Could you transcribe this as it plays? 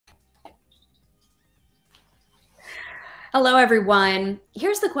Hello, everyone.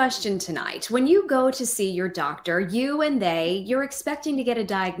 Here's the question tonight. When you go to see your doctor, you're expecting to get a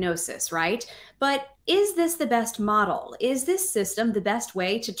diagnosis, right? But is this the best model? Is this system the best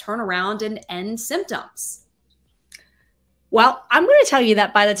way to turn around and end symptoms? Well, I'm going to tell you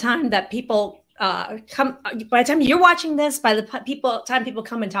that by the time that people by the time you're watching this, by the time people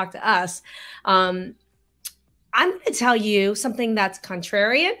come and talk to us, I'm going to tell you something that's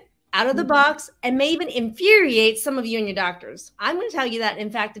contrarian, out of the box, and may even infuriate some of you and your doctors. I'm going to tell you that, in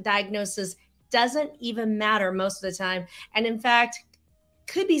fact, the diagnosis doesn't even matter most of the time. And in fact,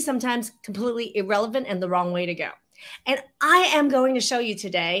 could be sometimes completely irrelevant and the wrong way to go. And I am going to show you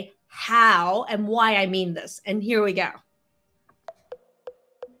today how and why I mean this. And here we go.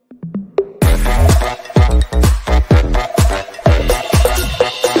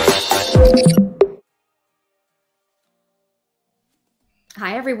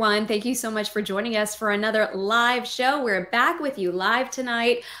 Hi, everyone. Thank you so much for joining us for another live show. We're back with you live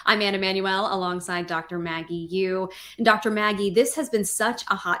tonight. I'm Anna Manuel alongside Dr. Maggie Yu. And Dr. Maggie, this has been such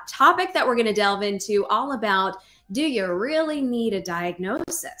a hot topic that we're going to delve into, all about, do you really need a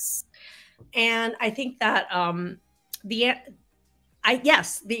diagnosis? And I think that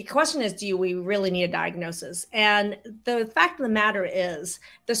yes, the question is, do we really need a diagnosis? And the fact of the matter is,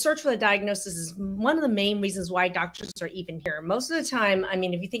 the search for the diagnosis is one of the main reasons why doctors are even here. Most of the time, I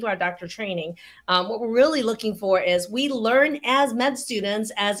mean, if you think about doctor training, what we're really looking for is we learn as med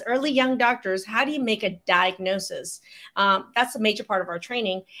students, as early young doctors, how do you make a diagnosis? That's a major part of our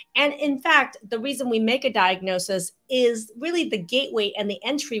training. And in fact, the reason we make a diagnosis is really the gateway and the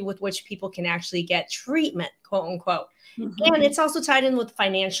entry with which people can actually get treatment, quote unquote. Mm-hmm. And it's also tied in with the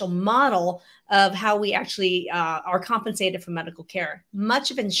financial model of how we actually are compensated for medical care. Much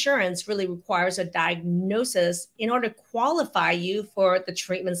of insurance really requires a diagnosis in order to qualify you for the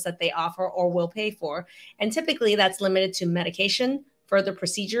treatments that they offer or will pay for. And typically that's limited to medication, further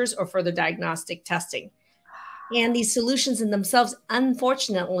procedures, or further diagnostic testing. And these solutions in themselves,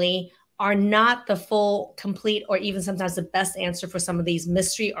 unfortunately, are not the full, complete, or even sometimes the best answer for some of these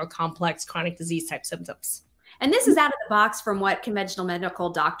mystery or complex chronic disease type symptoms. And this is out of the box from what conventional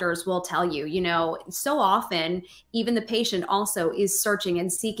medical doctors will tell you. You know, so often, even the patient also is searching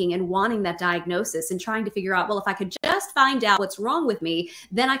and seeking and wanting that diagnosis and trying to figure out, well, if I could just find out what's wrong with me,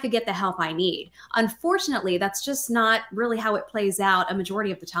 then I could get the help I need. Unfortunately, that's just not really how it plays out a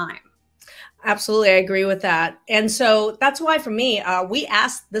majority of the time. Absolutely. I agree with that. And so that's why for me, we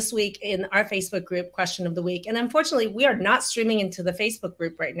asked this week in our Facebook group question of the week. And unfortunately, we are not streaming into the Facebook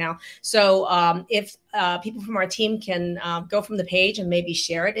group right now. So if people from our team can go from the page and maybe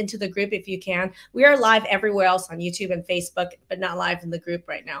share it into the group if you can. We are live everywhere else on YouTube and Facebook, but not live in the group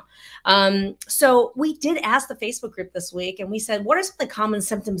right now. So we did ask the Facebook group this week and we said, what are some of the common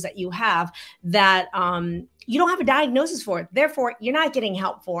symptoms that you have that you don't have a diagnosis for it, therefore you're not getting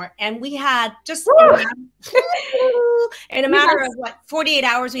help for? And we had just in a matter of what, 48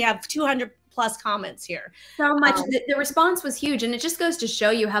 hours, we have 200 plus comments here. So much. The response was huge. And it just goes to show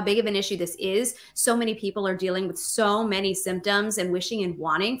you how big of an issue this is. So many people are dealing with so many symptoms and wishing and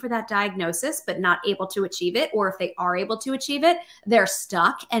wanting for that diagnosis, but not able to achieve it. Or if they are able to achieve it, they're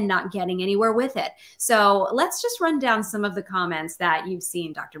stuck and not getting anywhere with it. So let's just run down some of the comments that you've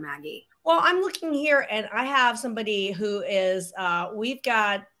seen, Dr. Maggie. Well, I'm looking here and I have somebody who is, we've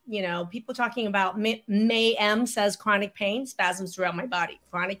got, you know, people talking about May M says chronic pain, spasms throughout my body,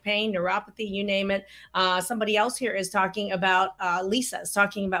 chronic pain, neuropathy, you name it. Somebody else here is talking about, Lisa is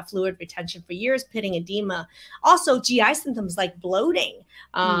talking about fluid retention for years, pitting edema. Also GI symptoms like bloating,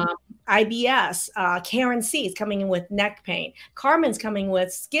 IBS. Karen C is coming in with neck pain. Carmen's coming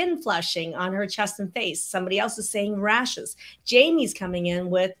with skin flushing on her chest and face. Somebody else is saying rashes. Jamie's coming in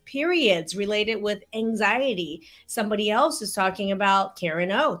with periods related with anxiety. Somebody else is talking about,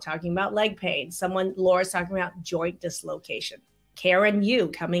 Karen O, talking about leg pain. Laura's talking about joint dislocation. Karen U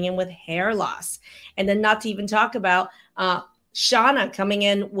coming in with hair loss. And then not to even talk about Shauna coming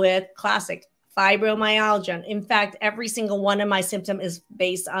in with classic fibromyalgia. In fact, every single one of my symptoms is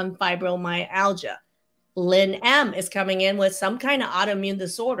based on fibromyalgia. Lynn M is coming in with some kind of autoimmune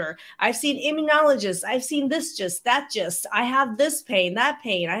disorder. I've seen immunologists. I've seen this gist, that gist. I have this pain, that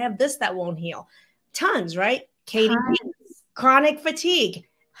pain. I have this that won't heal. Tons, right? Katie B, chronic fatigue.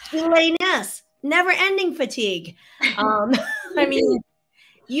 Elaine S, never-ending fatigue. I mean,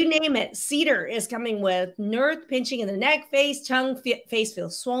 you name it. Cedar is coming with nerve pinching in the neck, face, tongue, face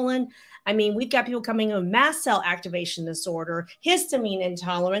feels swollen. I mean, we've got people coming in with mast cell activation disorder, histamine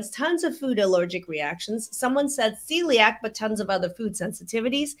intolerance, tons of food allergic reactions. Someone said celiac, but tons of other food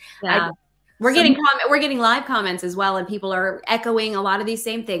sensitivities. Yeah. We're getting live comments as well, and people are echoing a lot of these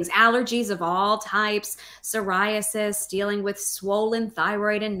same things. Allergies of all types, psoriasis, dealing with swollen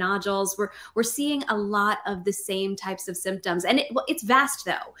thyroid and nodules. We're seeing a lot of the same types of symptoms, and it's vast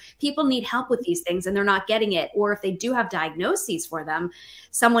though. People need help with these things and they're not getting it, or if they do have diagnoses for them.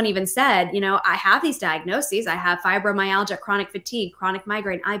 Someone even said, you know, I have these diagnoses. I have fibromyalgia, chronic fatigue, chronic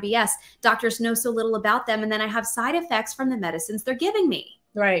migraine, IBS. Doctors know so little about them, and then I have side effects from the medicines they're giving me.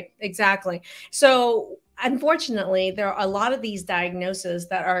 Right, exactly. So unfortunately, there are a lot of these diagnoses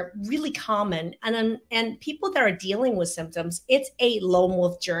that are really common, and people that are dealing with symptoms, it's a lone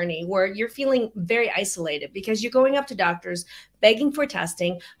wolf journey where you're feeling very isolated because you're going up to doctors, begging for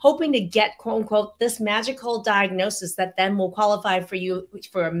testing, hoping to get, quote unquote, this magical diagnosis that then will qualify for you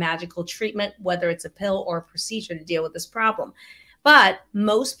for a magical treatment, whether it's a pill or a procedure to deal with this problem. But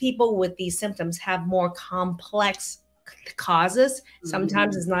most people with these symptoms have more complex causes.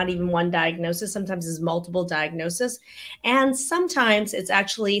 Sometimes it's not even one diagnosis. Sometimes it's multiple diagnoses. And sometimes it's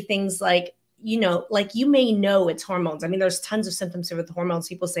actually things like, you know, like you may know it's hormones. I mean, there's tons of symptoms here with hormones,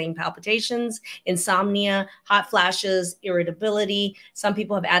 people saying palpitations, insomnia, hot flashes, irritability. Some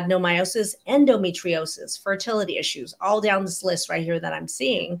people have adenomyosis, endometriosis, fertility issues, all down this list right here that I'm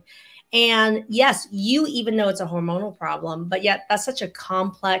seeing. And yes, you even know it's a hormonal problem, but yet that's such a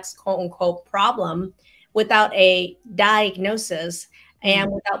complex, quote unquote, problem without a diagnosis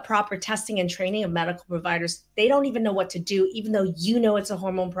and without proper testing and training of medical providers. They don't even know what to do, even though you know it's a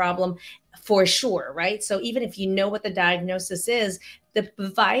hormone problem for sure, right? So even if you know what the diagnosis is, the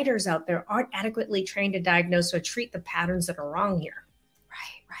providers out there aren't adequately trained to diagnose or treat the patterns that are wrong here.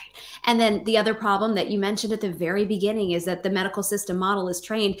 Right. And then the other problem that you mentioned at the very beginning is that the medical system model is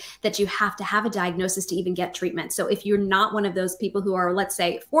trained that you have to have a diagnosis to even get treatment. So if you're not one of those people who are, let's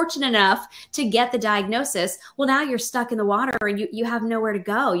say, fortunate enough to get the diagnosis, well, now you're stuck in the water and you have nowhere to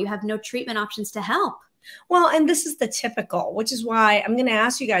go. You have no treatment options to help. Well, and this is the typical, which is why I'm going to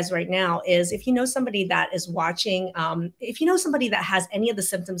ask you guys right now is if you know somebody that is watching, if you know somebody that has any of the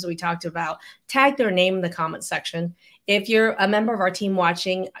symptoms that we talked about, tag their name in the comment section. If you're a member of our team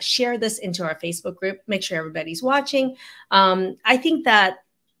watching, share this into our Facebook group. Make sure everybody's watching. I think that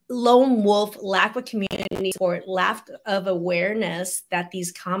lone wolf, lack of community support, lack of awareness that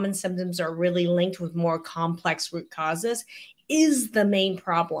these common symptoms are really linked with more complex root causes is the main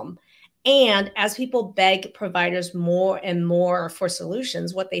problem. And as people beg providers more and more for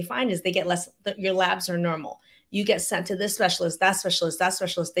solutions, what they find is they get less, your labs are normal. You get sent to this specialist, that specialist, that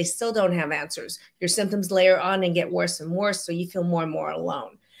specialist. They still don't have answers. Your symptoms layer on and get worse and worse. So you feel more and more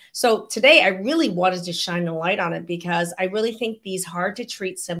alone. So today I really wanted to shine a light on it because I really think these hard to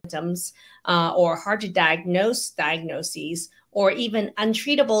treat symptoms or hard to diagnoses or even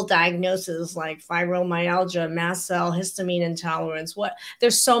untreatable diagnoses like fibromyalgia, mast cell, histamine intolerance.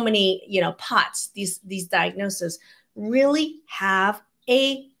 There's so many, pots, these diagnoses really have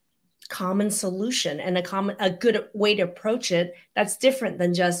a common solution and a good way to approach it that's different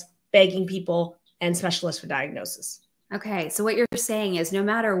than just begging people and specialists for diagnosis. Okay, so what you're saying is no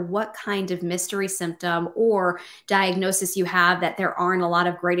matter what kind of mystery symptom or diagnosis you have that there aren't a lot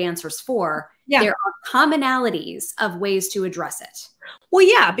of great answers for, there are commonalities of ways to address it. Well,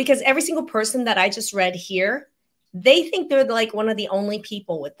 yeah, because every single person that I just read here, they think they're like one of the only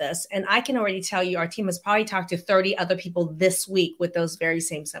people with this. And I can already tell you our team has probably talked to 30 other people this week with those very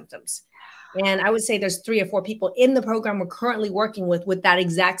same symptoms. And I would say there's 3 or 4 people in the program we're currently working with that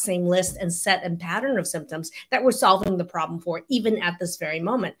exact same list and set and pattern of symptoms that we're solving the problem for, even at this very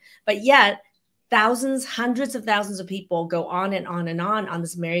moment. But yet, thousands, hundreds of thousands of people go on and on and on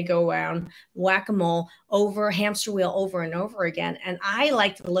this merry-go-round, whack-a-mole, hamster wheel over and over again. And I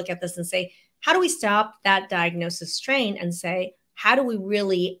like to look at this and say, how do we stop that diagnosis strain and say, how do we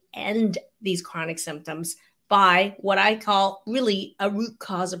really end these chronic symptoms by what I call really a root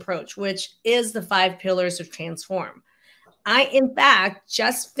cause approach, which is the 5 pillars of transform. I, in fact,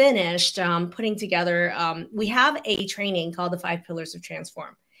 just finished putting together, we have a training called the 5 pillars of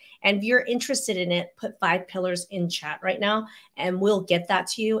transform. And if you're interested in it, put 5 pillars in chat right now, and we'll get that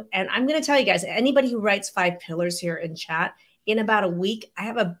to you. And I'm going to tell you guys, anybody who writes 5 pillars here in chat, in about a week, I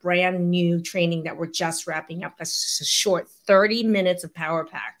have a brand new training that we're just wrapping up. That's just a short 30 minutes of power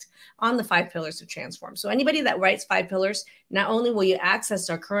packed on the 5 pillars of transform. So anybody that writes 5 pillars, not only will you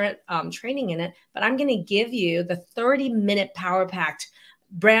access our current training in it, but I'm going to give you the 30-minute power packed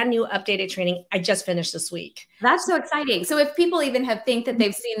brand new updated training I just finished this week. That's so exciting. So if people even think that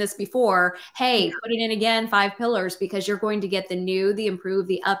they've seen this before, hey, put it in again, 5 pillars, because you're going to get the new, the improved,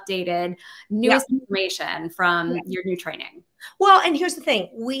 the updated, newest information from your new training. Well, and here's the thing.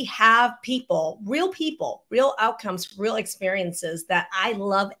 We have people, real outcomes, real experiences that I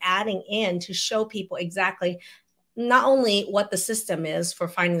love adding in to show people exactly not only what the system is for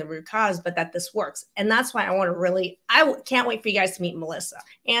finding the root cause, but that this works. And that's why I can't wait for you guys to meet Melissa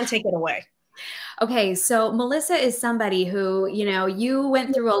and take it away. Okay, so Melissa is somebody who, you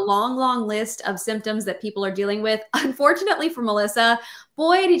went through a long, long list of symptoms that people are dealing with. Unfortunately for Melissa,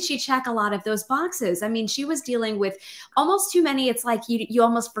 boy, did she check a lot of those boxes. I mean, she was dealing with almost too many. It's like you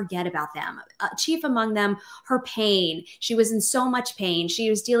almost forget about them. Chief among them, her pain. She was in so much pain. She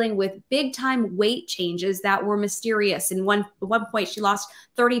was dealing with big time weight changes that were mysterious. In one point, she lost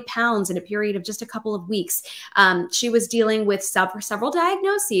 30 pounds in a period of just a couple of weeks. She was dealing with several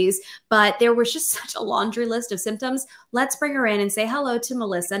diagnoses, but there was just such a laundry list of symptoms. Let's bring her in and say hello to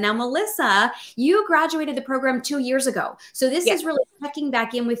Melissa. Now, Melissa, you graduated the program 2 years ago. So this is really checking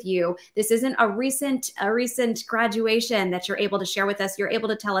back in with you. This isn't a recent graduation that you're able to share with us. You're able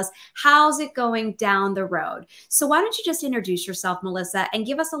to tell us how's it going down the road. So why don't you just introduce yourself, Melissa, and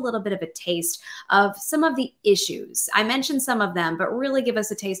give us a little bit of a taste of some of the issues. I mentioned some of them, but really give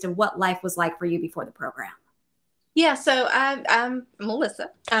us a taste of what life was like for you before the program. Yeah, so I'm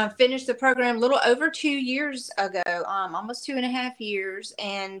Melissa. I finished the program a little over 2 years ago, almost 2.5 years.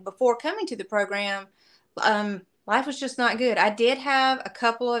 And before coming to the program, life was just not good. I did have a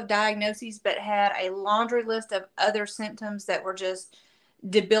couple of diagnoses, but had a laundry list of other symptoms that were just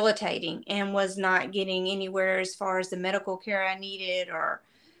debilitating and was not getting anywhere as far as the medical care I needed or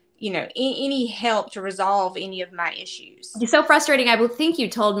any help to resolve any of my issues. It's so frustrating. I would think you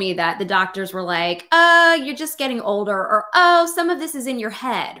told me that the doctors were like, you're just getting older, or, oh, some of this is in your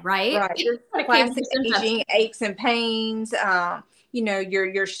head, right? Right. Classic aging, aches and pains,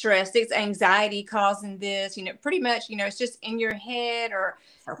 your stress, it's anxiety causing this, pretty much, it's just in your head or,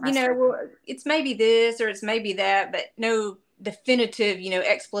 So it's maybe this or it's maybe that, but no definitive,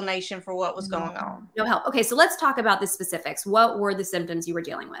 explanation for what was going on. No help. Okay, so let's talk about the specifics. What were the symptoms you were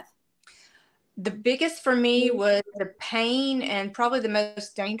dealing with? The biggest for me was the pain, and probably the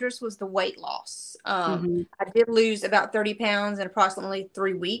most dangerous was the weight loss. I did lose about 30 pounds in approximately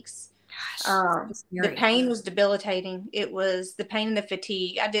 3 weeks. The pain was debilitating. It was the pain and the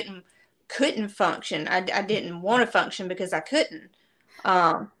fatigue. I couldn't function. I didn't want to function because I couldn't.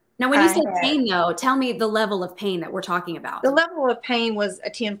 Now, when you say pain, though, tell me the level of pain that we're talking about. The level of pain was a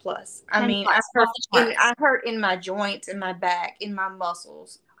 10 plus. I mean, I hurt in my joints, in my back, in my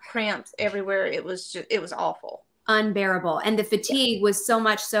muscles, cramps everywhere. It was awful. Unbearable. And the fatigue was so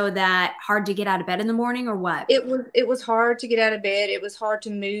much so that hard to get out of bed in the morning, or what? It was hard to get out of bed. It was hard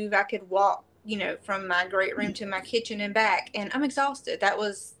to move. I could walk, from my great room to my kitchen and back, and I'm exhausted. That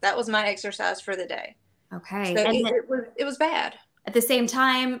was my exercise for the day. Okay. So it was bad. At the same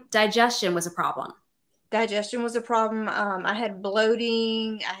time, digestion was a problem. Digestion was a problem. I had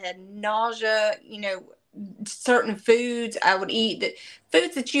bloating. I had nausea. Certain foods I would eat,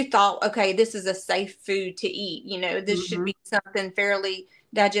 foods that you thought, okay, this is a safe food to eat. This should be something fairly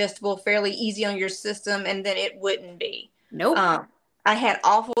digestible, fairly easy on your system, and then it wouldn't be. Nope. I had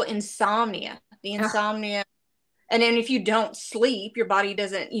awful insomnia. The insomnia. And then if you don't sleep, your body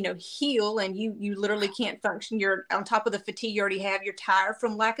doesn't, heal, and you literally can't function. You're on top of the fatigue you already have. You're tired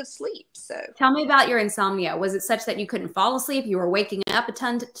from lack of sleep. So tell me about your insomnia. Was it such that you couldn't fall asleep? You were waking up a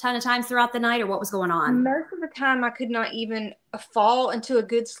ton of times throughout the night, or what was going on? Most of the time I could not even fall into a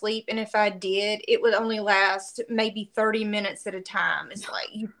good sleep. And if I did, it would only last maybe 30 minutes at a time. It's like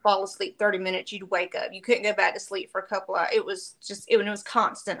you fall asleep 30 minutes, you'd wake up. You couldn't go back to sleep for a couple hours. It was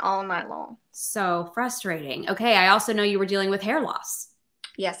constant all night long. So frustrating. Okay. I also know you were dealing with hair loss.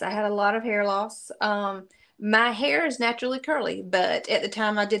 Yes, I had a lot of hair loss. My hair is naturally curly, but at the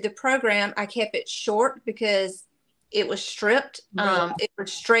time I did the program, I kept it short because it was stripped. It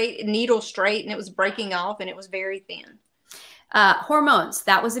was straight, needle straight, and it was breaking off, and it was very thin. Hormones,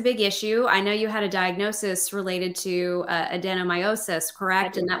 that was a big issue. I know you had a diagnosis related to adenomyosis,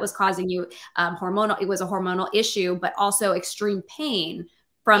 correct? And that was causing you it was a hormonal issue, but also extreme pain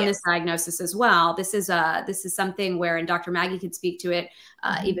from this diagnosis as well. This is something where, and Dr. Maggie could speak to it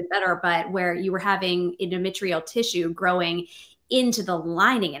even better, but where you were having endometrial tissue growing into the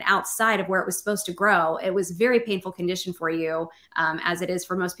lining and outside of where it was supposed to grow. It was a very painful condition for you, as it is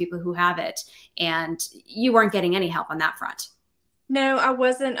for most people who have it. And you weren't getting any help on that front. No, I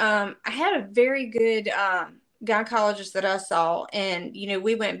wasn't. I had a very good gynecologist that I saw, and,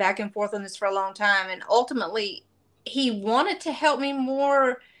 we went back and forth on this for a long time. And ultimately, he wanted to help me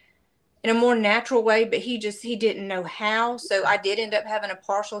more in a more natural way, but he didn't know how. So I did end up having a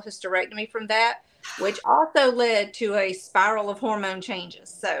partial hysterectomy from that. which also led to a spiral of hormone changes.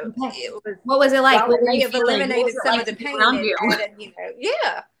 So it was, what was it like? While it may have feeling? eliminated some like of the pain, around you? it added,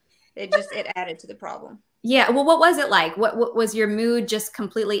 yeah, it added to the problem. Yeah. Well, what was it like? What was your mood just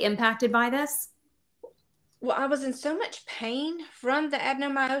completely impacted by this? Well, I was in so much pain from the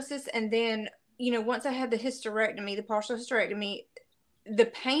adenomyosis. And then, once I had the hysterectomy, the partial hysterectomy, the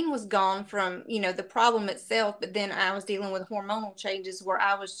pain was gone from, the problem itself. But then I was dealing with hormonal changes where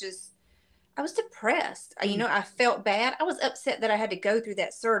I was depressed. I felt bad. I was upset that I had to go through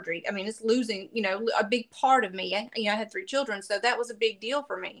that surgery. I mean, it's losing, a big part of me. I had 3 children, so that was a big deal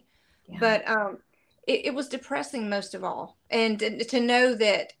for me. Yeah. But it was depressing most of all. And to know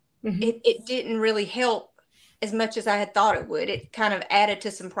that it didn't really help as much as I had thought it would. It kind of added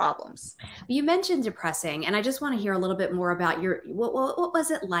to some problems. You mentioned depressing, and I just want to hear a little bit more about what was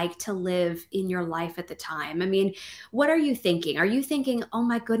it like to live in your life at the time? I mean, what are you thinking? Are you thinking, oh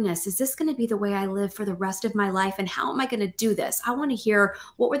my goodness, is this going to be the way I live for the rest of my life? And how am I going to do this? I want to hear,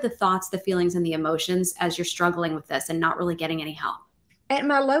 what were the thoughts, the feelings, and the emotions as you're struggling with this and not really getting any help? At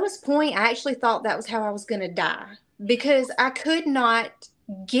my lowest point, I actually thought that was how I was going to die, because I could not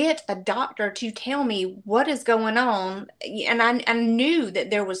get a doctor to tell me what is going on. And I knew that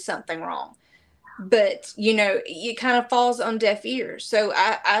there was something wrong, but it kind of falls on deaf ears. So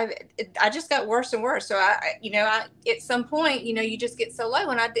I just got worse and worse. So I at some point, you just get so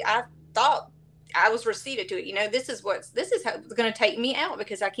low, and I thought I was receded to it. This is how it's going to take me out,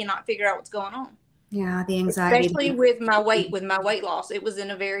 because I cannot figure out what's going on. Yeah. The anxiety, especially with my weight loss, it was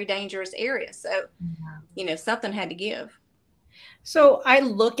in a very dangerous area. So, something had to give. So I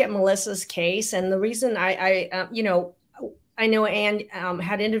look at Melissa's case, and the reason I know Ann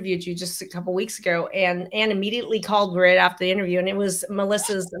had interviewed you just a couple weeks ago, and Ann immediately called right after the interview, and it was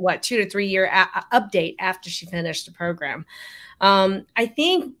Melissa's 2 to 3 year update after she finished the program. I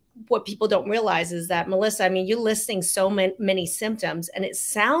think what people don't realize is that, Melissa, I mean, you're listing so many symptoms, and it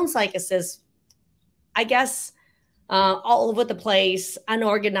sounds like it says, I guess, all over the place,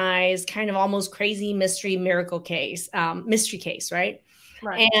 unorganized, kind of almost crazy mystery case, right?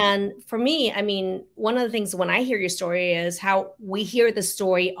 Right. And for me, I mean, one of the things when I hear your story is how we hear the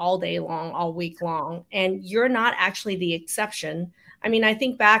story all day long, all week long, and you're not actually the exception. I mean, I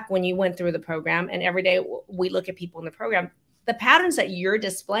think back when you went through the program, and every day we look at people in the program, the patterns that you're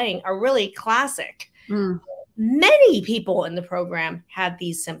displaying are really classic. Many people in the program had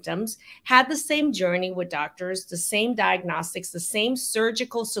these symptoms, had the same journey with doctors, the same diagnostics, the same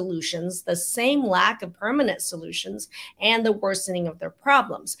surgical solutions, the same lack of permanent solutions, and the worsening of their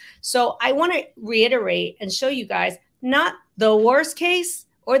problems. So I want to reiterate and show you guys not the worst case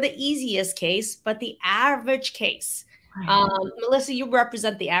or the easiest case, but the average case. Melissa, you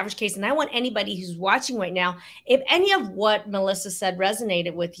represent the average case. And I want anybody who's watching right now, if any of what Melissa said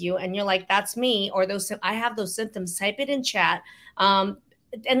resonated with you and you're like, that's me, or I have those symptoms, type it in chat. And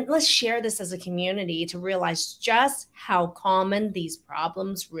let's share this as a community to realize just how common these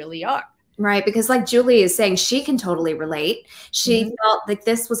problems really are. Right. Because like Julie is saying, she can totally relate. She felt like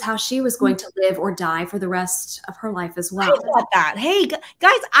this was how she was going to live or die for the rest of her life as well. I thought that. Hey,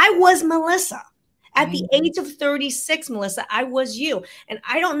 guys, I was Melissa. At the age of 36, Melissa, I was you. And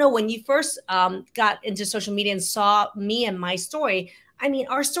I don't know, when you first got into social media and saw me and my story, I mean,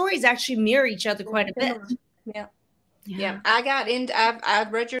 our stories actually mirror each other quite a bit. Yeah.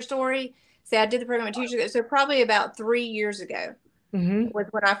 I've read your story. See, I did the program 2 years ago. So probably about 3 years ago was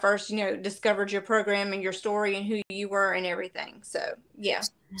when I first, discovered your program and your story and who you were and everything. So, yeah.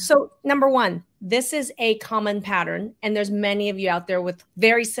 So number one, this is a common pattern. And there's many of you out there with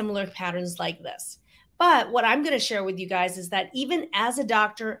very similar patterns like this. But what I'm going to share with you guys is that even as a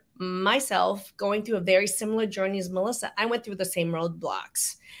doctor myself, going through a very similar journey as Melissa, I went through the same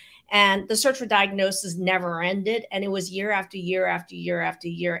roadblocks. And the search for diagnosis never ended. And it was year after year after year after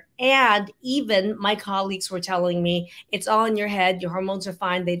year. And even my colleagues were telling me, it's all in your head. Your hormones are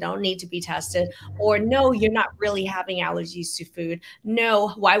fine. They don't need to be tested. Or no, you're not really having allergies to food. No,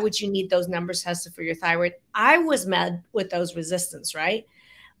 why would you need those numbers tested for your thyroid? I was met with those resistance, right?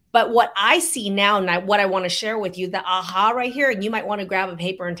 But what I see now, and what I want to share with you, the aha right here, and you might want to grab a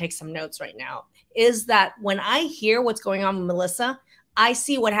paper and take some notes right now, is that when I hear what's going on with Melissa, I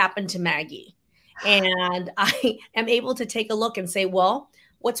see what happened to Maggie. And I am able to take a look and say, well,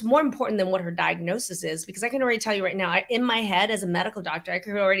 what's more important than what her diagnosis is? Because I can already tell you right now, in my head as a medical doctor, I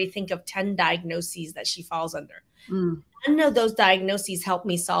could already think of 10 diagnoses that she falls under. None of those diagnoses help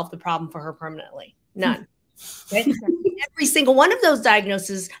me solve the problem for her permanently. None. Okay? Every single one of those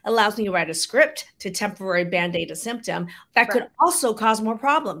diagnoses allows me to write a script to temporary band-aid a symptom that could also cause more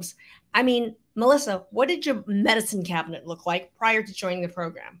problems. I mean, Melissa, what did your medicine cabinet look like prior to joining the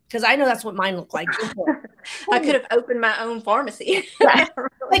program? Because I know that's what mine looked like. I could have opened my own pharmacy. Like,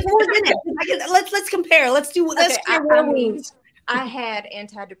 what was in it? Let's compare. Let's compare. I had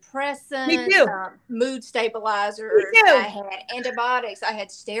antidepressants, mood stabilizers. I had antibiotics. I had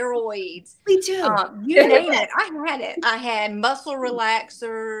steroids. Me too. You name it, I had it. I had muscle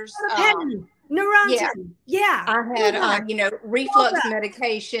relaxers. Neurontin. Yeah. I had, reflux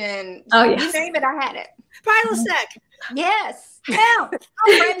medication. Oh, yes. You name it, I had it. Prilosec. Yes. Hell,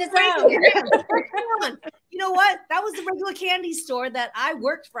 prednisone. You know what? That was the regular candy store that I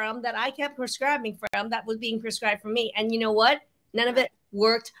worked from, that I kept prescribing from, that was being prescribed for me. And you know what? None of it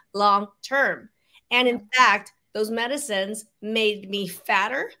worked long term. And in fact, those medicines made me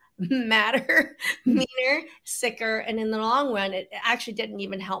fatter, madder, meaner, sicker. And in the long run, it actually didn't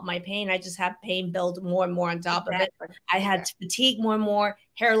even help my pain. I just had pain build more and more on top of it. I had fatigue more and more,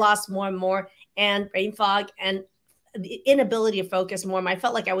 hair loss more and more, and brain fog, and the inability to focus more. I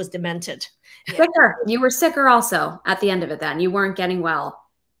felt like I was demented. Sicker. You were sicker also at the end of it then. You weren't getting well.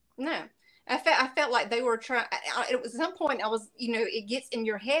 No. I felt like they were trying. At some point, I was, it gets in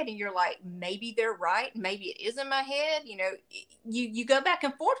your head and you're like, maybe they're right. Maybe it is in my head. You go back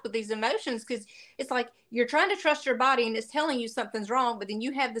and forth with these emotions, because it's like you're trying to trust your body and it's telling you something's wrong. But then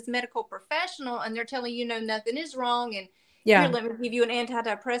you have this medical professional and they're telling you, no, nothing is wrong. And here, let me give you an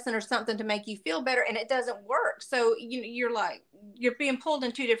antidepressant or something to make you feel better. And it doesn't work. So you're like, you're being pulled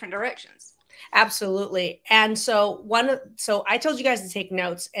in two different directions. Absolutely. And so I told you guys to take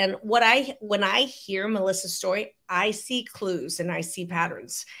notes. And when I hear Melissa's story, I see clues and I see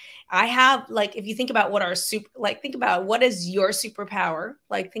patterns. I have, like, if you think about think about what is your superpower?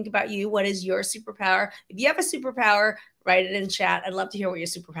 Like, think about you. What is your superpower? If you have a superpower, write it in chat. I'd love to hear what your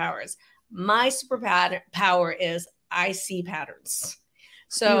superpower is. My superpower is I see patterns.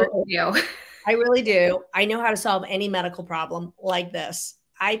 So I really do. I know how to solve any medical problem like this.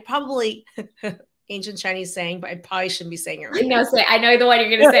 I probably, ancient Chinese saying, but I probably shouldn't be saying it right now. I know the one you're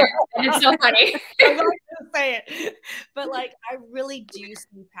going to say. And it's so funny. I'm not going to say it. But like, I really do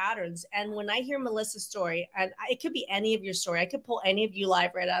see patterns. And when I hear Melissa's story, and it could be any of your story, I could pull any of you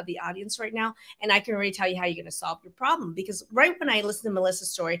live right out of the audience right now, and I can already tell you how you're going to solve your problem. Because right when I listened to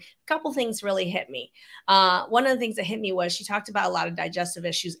Melissa's story, a couple things really hit me. One of the things that hit me was she talked about a lot of digestive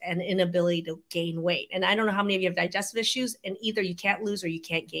issues and inability to gain weight. And I don't know how many of you have digestive issues, and either you can't lose or you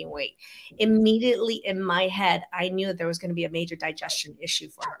can't gain weight. Immediately in my head, I knew that there was going to be a major digestion issue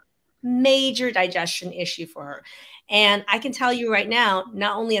for her. And I can tell you right now,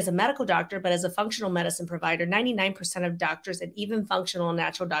 not only as a medical doctor, but as a functional medicine provider, 99% of doctors and even functional and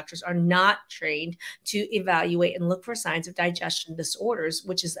natural doctors are not trained to evaluate and look for signs of digestion disorders,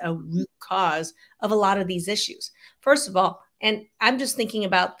 which is a root cause of a lot of these issues. First of all, and I'm just thinking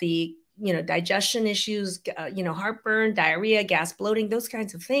about the digestion issues, heartburn, diarrhea, gas, bloating, those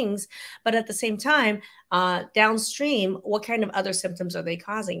kinds of things. But at the same time, downstream, what kind of other symptoms are they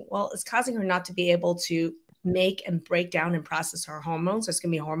causing? Well, it's causing her not to be able to make and break down and process her hormones. There's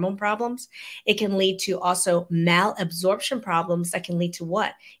going to be hormone problems. It can lead to also malabsorption problems that can lead to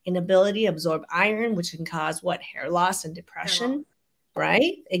what? Inability to absorb iron, which can cause what? Hair loss and depression.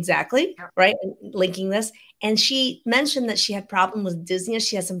 Right? Exactly. Right. Linking this. And she mentioned that she had problems with dizziness.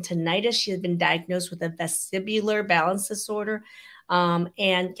 She has some tinnitus. She had been diagnosed with a vestibular balance disorder.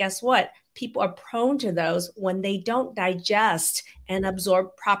 And guess what? People are prone to those when they don't digest and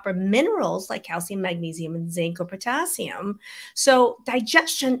absorb proper minerals like calcium, magnesium, and zinc or potassium. So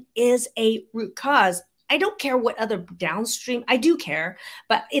digestion is a root cause. I don't care what other downstream, I do care,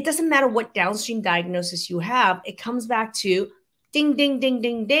 but it doesn't matter what downstream diagnosis you have. It comes back to ding, ding, ding,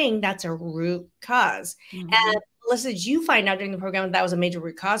 ding, ding. That's a root cause. Mm-hmm. And Melissa, did you find out during the program that was a major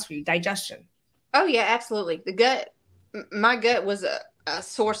root cause for you, digestion? Oh, yeah, absolutely. My gut was a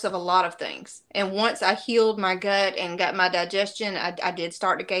source of a lot of things. And once I healed my gut and got my digestion, I did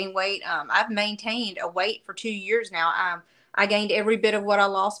start to gain weight. I've maintained a weight for 2 years now. I gained every bit of what I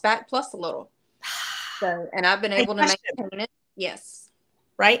lost back plus a little. And I've been able to maintain it. Yes.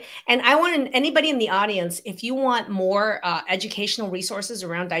 Right. And I want anybody in the audience, if you want more educational resources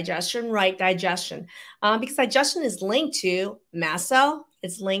around digestion, write digestion, because digestion is linked to mast cell.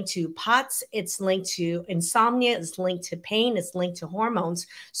 It's linked to POTS. It's linked to insomnia. It's linked to pain. It's linked to hormones.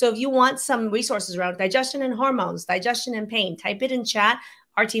 So if you want some resources around digestion and hormones, digestion and pain, type it in chat.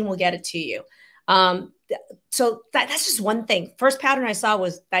 Our team will get it to you. So that's just one thing. First pattern I saw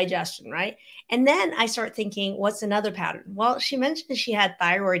was digestion, right? And then I start thinking, what's another pattern? Well, she mentioned she had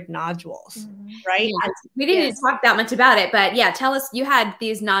thyroid nodules, right? Yeah, we didn't talk that much about it, but yeah, tell us, you had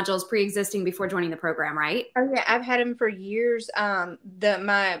these nodules pre-existing before joining the program, right? Oh yeah, I've had them for years.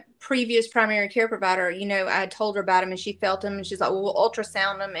 My previous primary care provider, you know, I told her about them and she felt them and she's like, well, we'll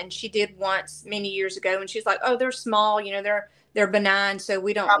ultrasound them. And she did once many years ago. And she's like, oh, they're small, you know, they're benign. So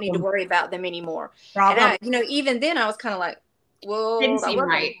we don't need to worry about them anymore. And I, you know, even then I was kind of like, well, Didn't seem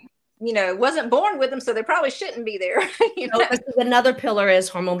right. You know, wasn't born with them, so they probably shouldn't be there. You know? This is another pillar is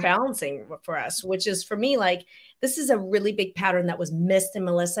hormone balancing for us, which is for me, like, this is a really big pattern that was missed in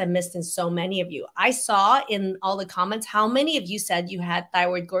Melissa and missed in so many of you. I saw in all the comments how many of you said you had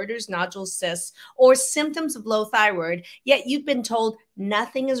thyroid goiters, nodules, cysts, or symptoms of low thyroid, yet you've been told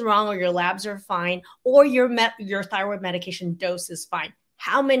nothing is wrong or your labs are fine or your thyroid medication dose is fine.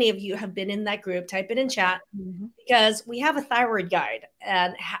 How many of you have been in that group? Type it in chat, because we have a thyroid guide,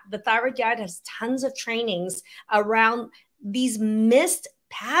 and the thyroid guide has tons of trainings around these missed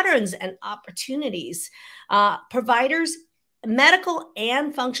patterns and opportunities. Providers, medical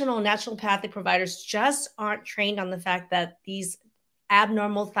and functional naturopathic providers, just aren't trained on the fact that these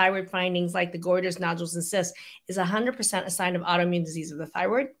abnormal thyroid findings like the goiters, nodules, and cysts is 100% a sign of autoimmune disease of the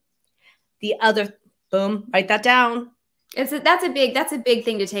thyroid. The other, boom, write that down. That's a big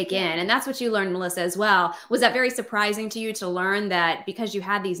thing to take in. And that's what you learned, Melissa, as well. Was that very surprising to you to learn that because you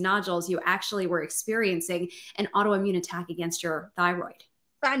had these nodules, you actually were experiencing an autoimmune attack against your thyroid?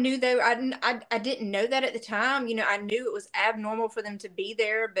 I knew though, I didn't know that at the time. You know, I knew it was abnormal for them to be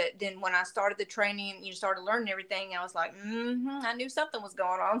there. But then when I started the training, you started learning everything, I was like, I knew something was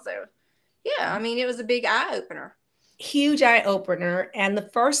going on. So yeah, I mean, it was a big eye opener. Huge eye opener. And the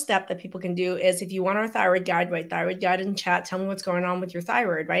first step that people can do is, if you want our thyroid guide, write thyroid guide in chat, tell me what's going on with your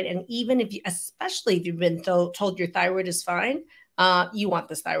thyroid, right? And even if you, especially if you've been told your thyroid is fine, you want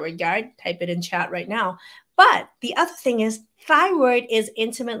this thyroid guide, type it in chat right now. But the other thing is, thyroid is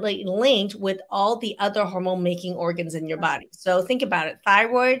intimately linked with all the other hormone making organs in your body. So think about it.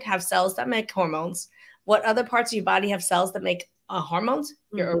 Thyroid have cells that make hormones. What other parts of your body have cells that make hormones?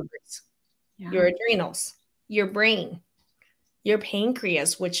 Your ovaries, your adrenals, your brain, your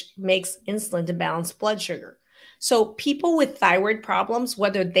pancreas, which makes insulin to balance blood sugar. So people with thyroid problems,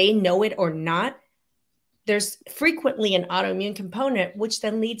 whether they know it or not, there's frequently an autoimmune component, which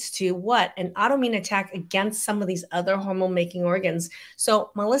then leads to what? An autoimmune attack against some of these other hormone making organs. So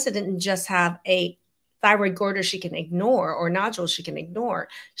Melissa didn't just have a thyroid goiter she can ignore or nodules she can ignore.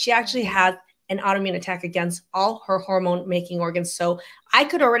 She actually had an autoimmune attack against all her hormone making organs. So I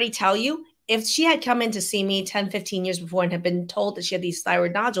could already tell you, if she had come in to see me 10, 15 years before and had been told that she had these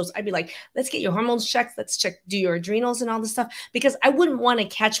thyroid nodules, I'd be like, let's get your hormones checked. Let's do your adrenals and all this stuff. Because I wouldn't want to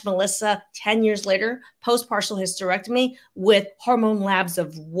catch Melissa 10 years later, post-partial hysterectomy, with hormone labs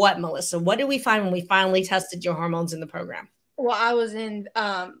of what, Melissa? What did we find when we finally tested your hormones in the program? Well, I was in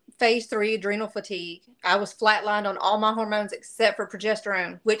phase 3 adrenal fatigue. I was flatlined on all my hormones except for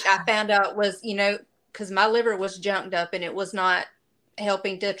progesterone, which I found out was, you know, because my liver was junked up and it was not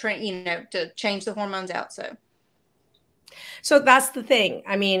helping to train, you know, to change the hormones out. So that's the thing.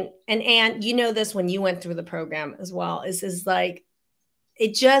 I mean, and you know this when you went through the program as well, is like,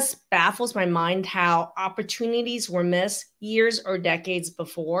 it just baffles my mind how opportunities were missed years or decades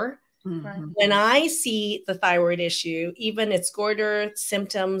before. When I see the thyroid issue, even its goiter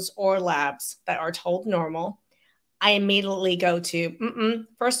symptoms or labs that are told normal, I immediately go to,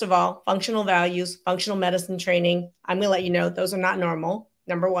 first of all, functional values, functional medicine training. I'm going to let you know those are not normal,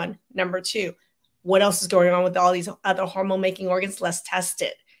 number one. Number two, what else is going on with all these other hormone making organs? Let's test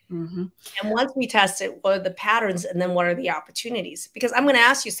it. And once we test it, what are the patterns and then what are the opportunities? Because I'm going to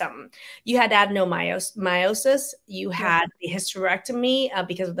ask you something. You had adenomyosis. You had the hysterectomy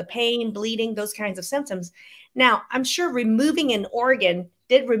because of the pain, bleeding, those kinds of symptoms. Now, I'm sure removing an organ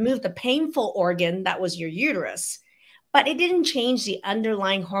did remove the painful organ that was your uterus, but it didn't change the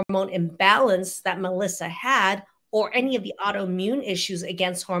underlying hormone imbalance that Melissa had or any of the autoimmune issues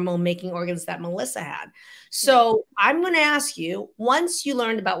against hormone making organs that Melissa had. So I'm going to ask you, once you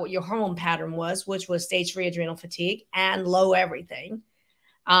learned about what your hormone pattern was, which was stage 3 adrenal fatigue and low everything,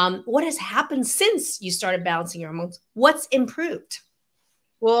 what has happened since you started balancing your hormones? What's improved?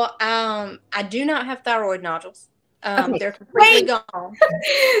 Well, I do not have thyroid nodules. They're completely gone.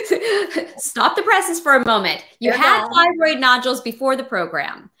 Stop the presses for a moment. You had thyroid nodules before the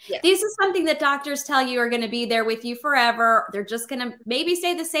program. Yes. These are something that doctors tell you are going to be there with you forever. They're just going to maybe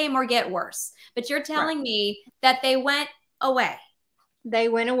stay the same or get worse. But you're telling me that they went away. They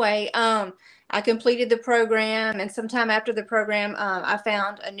went away. I completed the program, and sometime after the program, I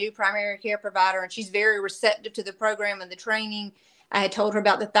found a new primary care provider, and she's very receptive to the program and the training. I had told her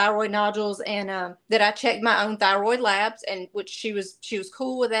about the thyroid nodules, and that I checked my own thyroid labs, and which she was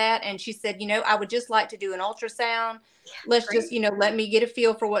cool with that. And she said, I would just like to do an ultrasound. Let's just, let me get a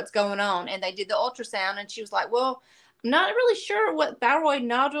feel for what's going on. And they did the ultrasound, and she was like, well, I'm not really sure what thyroid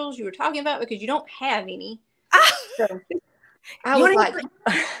nodules you were talking about because you don't have any. So I was like,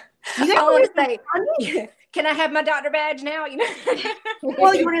 I want to say, yeah, can I have my doctor badge now?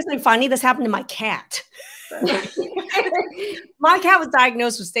 Well, you want to say funny? This happened to my cat. My cat was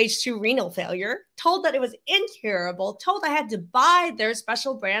diagnosed with stage 2 renal failure, told that it was incurable, told I had to buy their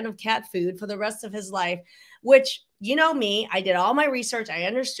special brand of cat food for the rest of his life, which, me, I did all my research, I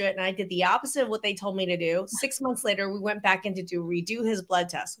understood, and I did the opposite of what they told me to do. 6 months later, we went back in to redo his blood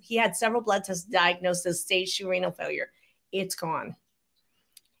tests. He had several blood tests diagnosed as stage 2 renal failure. It's gone.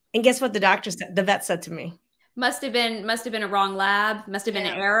 And guess what the vet said to me? Must have been a wrong lab. Must have been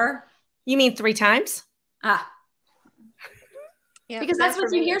an error. You mean 3 times? Yeah, because that's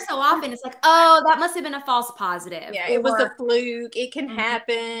what you hear so often. It's like, oh, that must have been a false positive. Yeah, it was a fluke. It can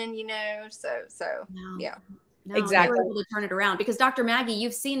happen, So no. Yeah. No, exactly. Able to turn it around because Dr. Maggie,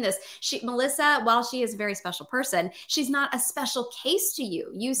 you've seen this. Melissa, while she is a very special person, she's not a special case to you.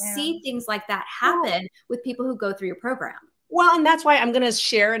 You see things like that happen with people who go through your program. Well, and that's why I'm going to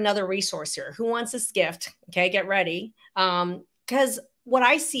share another resource here. Who wants this gift? Okay, get ready. Because what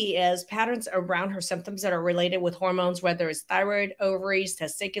I see is patterns around her symptoms that are related with hormones, whether it's thyroid, ovaries,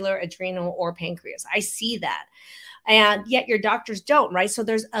 testicular, adrenal, or pancreas. I see that. And yet your doctors don't, right? So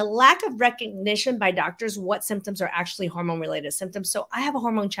there's a lack of recognition by doctors what symptoms are actually hormone-related symptoms. So I have a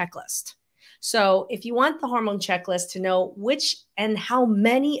hormone checklist. So if you want the hormone checklist to know which and how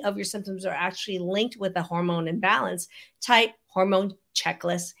many of your symptoms are actually linked with a hormone imbalance, type hormone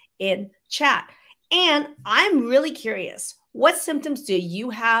checklist in chat. And I'm really curious, what symptoms do you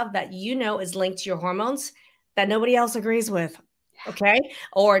have that is linked to your hormones that nobody else agrees with? Okay.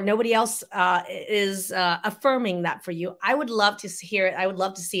 Or nobody else is affirming that for you. I would love to hear it. I would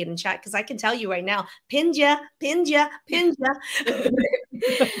love to see it in chat because I can tell you right now, pinja.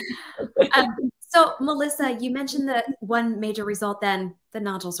 So Melissa, you mentioned that one major result, then the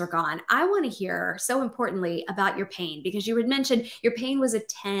nodules are gone. I want to hear, so importantly, about your pain, because you had mentioned your pain was a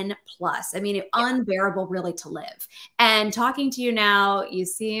 10+. I mean, unbearable really to live. And talking to you now, you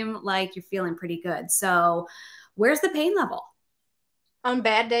seem like you're feeling pretty good. So where's the pain level? On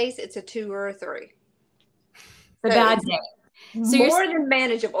bad days, it's a 2 or a 3. The bad day. So more than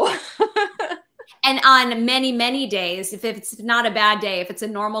manageable. And on many, many days, if it's not a bad day, if it's a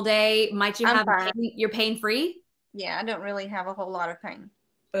normal day, might you have pain, you're pain-free? Yeah, I don't really have a whole lot of pain.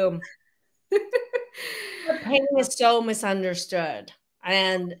 Boom. Pain is so misunderstood.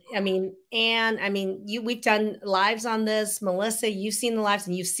 And we've done lives on this. Melissa, you've seen the lives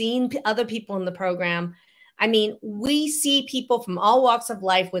and you've seen other people in the program. I mean, we see people from all walks of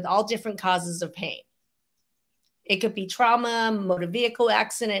life with all different causes of pain. It could be trauma, motor vehicle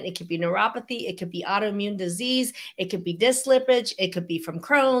accident. It could be neuropathy. It could be autoimmune disease. It could be disc slippage. It could be from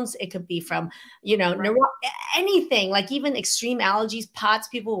Crohn's. It could be from, anything, like even extreme allergies, POTS,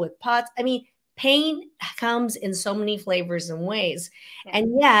 people with POTS. I mean, pain comes in so many flavors and ways. Yeah.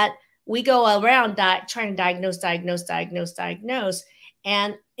 And yet we go around trying to diagnose.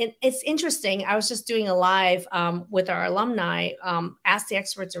 And it's interesting. I was just doing a live with our alumni, Ask the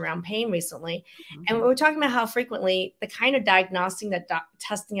Experts around pain recently. Mm-hmm. And we were talking about how frequently the kind of diagnosing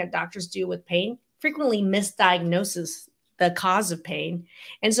testing that doctors do with pain frequently misdiagnoses the cause of pain.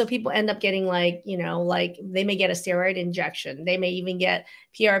 And so people end up getting like they may get a steroid injection. They may even get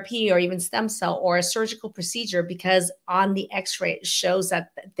PRP or even stem cell or a surgical procedure because on the x-ray it shows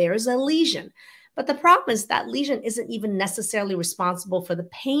that there's a lesion. But the problem is that lesion isn't even necessarily responsible for the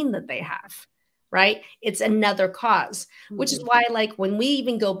pain that they have, right? It's another cause, which is why, like, when we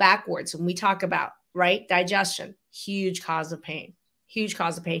even go backwards, when we talk about, right, digestion, huge cause of pain.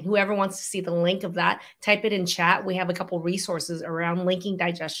 Whoever wants to see the link of that, type it in chat. We have a couple resources around linking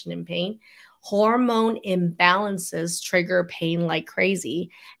digestion and pain. Hormone imbalances trigger pain like crazy.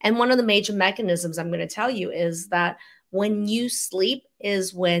 And one of the major mechanisms I'm going to tell you is that when you sleep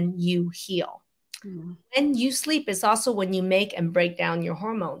is when you heal. When you sleep is also when you make and break down your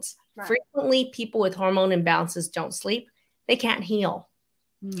hormones. Right. Frequently, people with hormone imbalances don't sleep. They can't heal.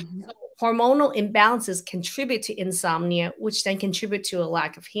 Mm-hmm. So hormonal imbalances contribute to insomnia, which then contribute to a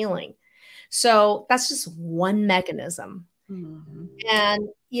lack of healing. So that's just one mechanism. Mm-hmm. And,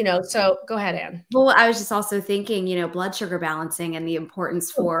 so go ahead, Ann. Well, I was just also thinking, blood sugar balancing and the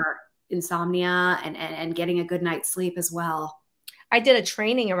importance for insomnia and getting a good night's sleep as well. I did a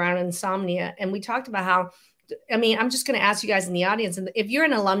training around insomnia, and we talked about how, I mean, I'm just going to ask you guys in the audience, and if you're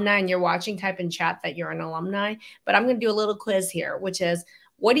an alumni and you're watching, type in chat that you're an alumni, but I'm going to do a little quiz here, which is,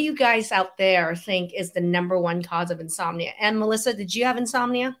 what do you guys out there think is the #1 cause of insomnia? And Melissa, did you have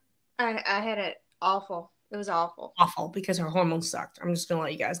insomnia? I had it awful. It was awful. Awful, because her hormones sucked. I'm just going to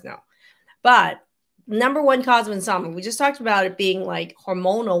let you guys know. But #1 cause of insomnia, we just talked about it being like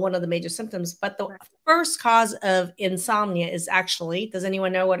hormonal, one of the major symptoms, but the first cause of insomnia is actually, does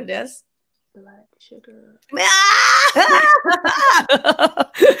anyone know what it is? Blood sugar.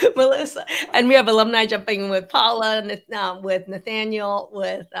 Melissa. And we have alumni jumping with Paula, with Nathaniel,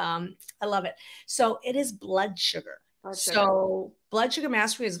 with, I love it. So it is blood sugar. So blood sugar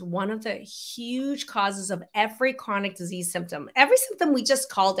mastery is one of the huge causes of every chronic disease symptom. Every symptom we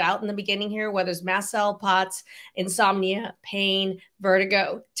just called out in the beginning here, whether it's mast cell, POTS, insomnia, pain,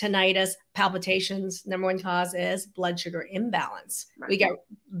 vertigo, tinnitus, palpitations, #1 cause is blood sugar imbalance. Right. We got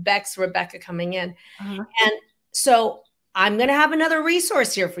Rebecca coming in. And so I'm going to have another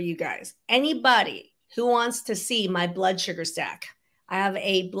resource here for you guys. Anybody who wants to see my blood sugar stack, I have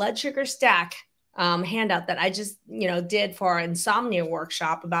a blood sugar stack handout that I just, did for our insomnia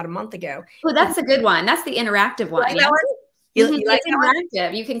workshop about a month ago. Oh, that's a good one. That's the interactive one. Like that one? You like it's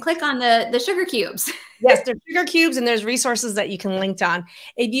interactive. You can click on the sugar cubes. Yes, there's sugar cubes, and there's resources that you can link on.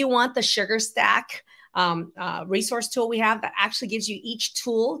 If you want the sugar stack resource tool we have that actually gives you each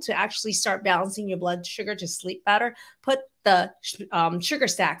tool to actually start balancing your blood sugar to sleep better, put the sugar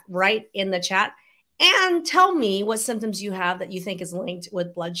stack right in the chat. And tell me what symptoms you have that you think is linked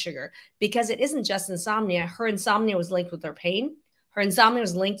with blood sugar, because it isn't just insomnia. Her insomnia was linked with her pain. Her insomnia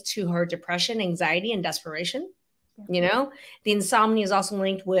was linked to her depression, anxiety, and desperation. The insomnia is also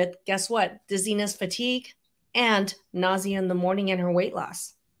linked with, guess what? Dizziness, fatigue, and nausea in the morning, and her weight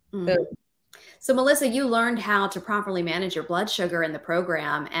loss. So Melissa, you learned how to properly manage your blood sugar in the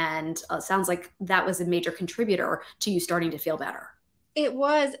program, and it sounds like that was a major contributor to you starting to feel better. It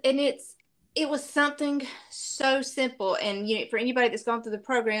was, and it was something so simple. And for anybody that's gone through the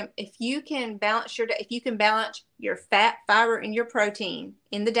program, if you can balance your fat, fiber, and your protein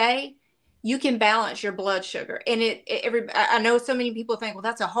in the day, you can balance your blood sugar. And I know so many people think, well,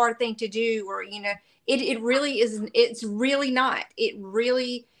 that's a hard thing to do, or it really isn't. It's really not. It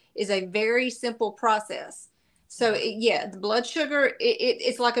really is a very simple process. So the blood sugar,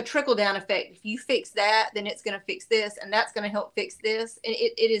 it's like a trickle down effect. If you fix that, then it's going to fix this, and that's going to help fix this. And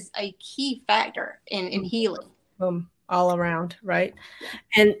it is a key factor in healing. All around, right?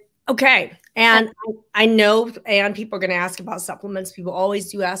 And okay. And I know, and people are going to ask about supplements. People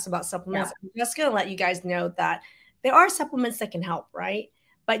always do ask about supplements. Yeah. I'm just going to let you guys know that there are supplements that can help, right?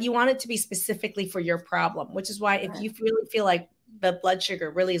 But you want it to be specifically for your problem, which is why if you really feel like the blood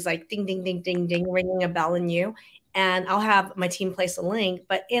sugar really is like ding, ding, ding, ding, ding, ringing a bell in you. And I'll have my team place a link,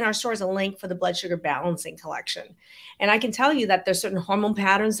 but in our store is a link for the blood sugar balancing collection. And I can tell you that there's certain hormone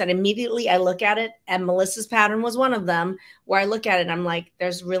patterns that immediately I look at it, and Melissa's pattern was one of them, where I look at it and I'm like,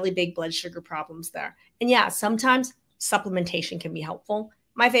 there's really big blood sugar problems there. And yeah, sometimes supplementation can be helpful.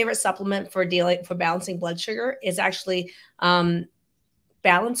 My favorite supplement for balancing blood sugar is actually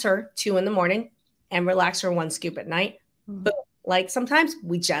Balancer 2 in the morning and Relaxer 1 scoop at night. But like sometimes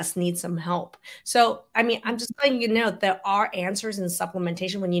we just need some help. So, I mean, I'm just letting you know there are answers in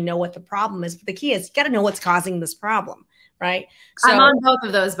supplementation when you know what the problem is. But the key is you got to know what's causing this problem, right? So, I'm on both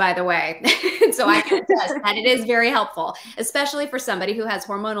of those, by the way. So I can attest that it is very helpful, especially for somebody who has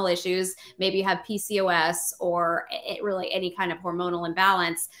hormonal issues. Maybe you have PCOS or really any kind of hormonal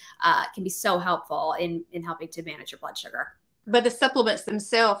imbalance. Can be so helpful in helping to manage your blood sugar. But the supplements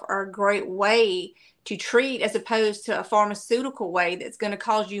themselves are a great way to treat, as opposed to a pharmaceutical way that's going to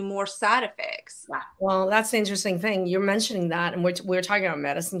cause you more side effects. Yeah. Well, that's the interesting thing. You're mentioning that, and we're talking about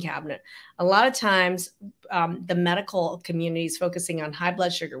medicine cabinet. A lot of times the medical community is focusing on high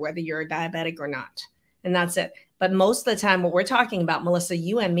blood sugar, whether you're a diabetic or not. And that's it. But most of the time, what we're talking about, Melissa,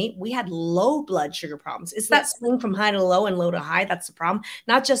 you and me, we had low blood sugar problems. It's that swing from high to low and low to high. That's the problem.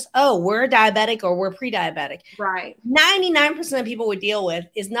 Not just, oh, we're diabetic or we're pre-diabetic. Right. 99% of people we deal with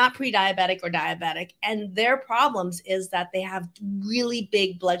is not pre-diabetic or diabetic. And their problems is that they have really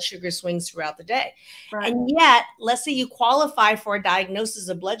big blood sugar swings throughout the day. Right. And yet, let's say you qualify for a diagnosis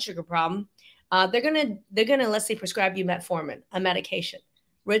of blood sugar problem. They're gonna, let's say, prescribe you metformin, a medication,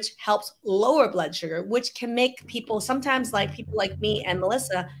 which helps lower blood sugar, which can make people, sometimes like people like me and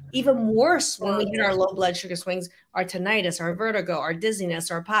Melissa, even worse when we hit our low blood sugar swings, our tinnitus, our vertigo, our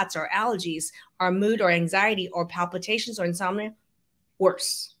dizziness, our POTS, our allergies, our mood or anxiety or palpitations or insomnia,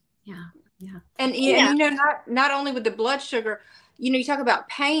 worse. Yeah. Yeah. And not only with the blood sugar, you talk about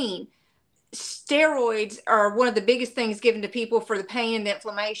pain. steroids are one of the biggest things given to people for the pain and the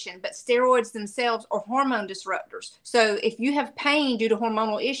inflammation, but steroids themselves are hormone disruptors. So if you have pain due to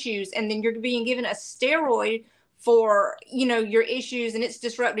hormonal issues, and then you're being given a steroid for, you know, your issues, and it's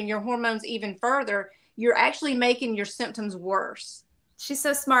disrupting your hormones even further, you're actually making your symptoms worse. She's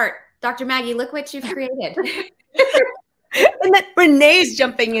so smart. Dr. Maggie, look what you've created. And then Renee's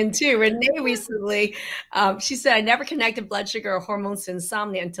jumping in too. Renee recently, she said, I never connected blood sugar or hormones to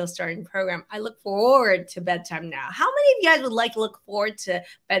insomnia until starting the program. I look forward to bedtime now. How many of you guys would like to look forward to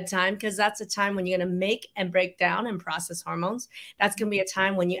bedtime? Because that's a time when you're going to make and break down and process hormones. That's going to be a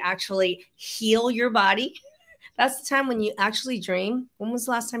time when you actually heal your body. That's the time when you actually dream. When was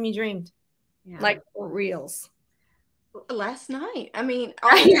the last time you dreamed? Yeah. Like for reals? Last night. I mean,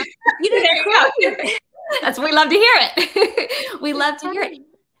 you know, that's what we love to hear it. We love to hear it.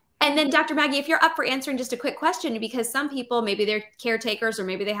 And then Dr. Maggie, if you're up for answering just a quick question, because some people, maybe they're caretakers or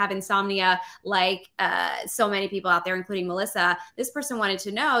maybe they have insomnia, like so many people out there, including Melissa. This person wanted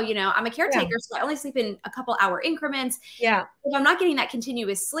to know, you know, I'm a caretaker, so I only sleep in a couple hour increments. Yeah. If I'm not getting that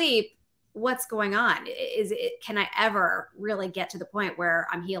continuous sleep, what's going on? Can I ever really get to the point where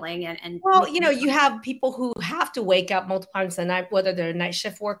I'm healing and well, you know, you have people who have to wake up multiple times a night, whether they're night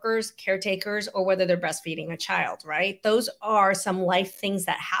shift workers, caretakers, or whether they're breastfeeding a child, right? Those are some life things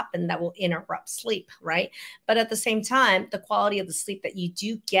that happen that will interrupt sleep, right? But at the same time, the quality of the sleep that you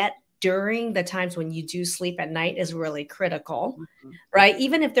do get during the times when you do sleep at night is really critical, right?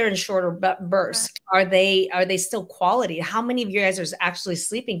 Even if they're in shorter bursts, are they still quality? How many of you guys are actually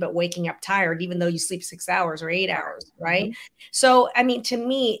sleeping but waking up tired, even though you sleep 6 hours or 8 hours, right? So, I mean, to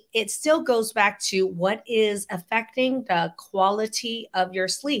me, it still goes back to what is affecting the quality of your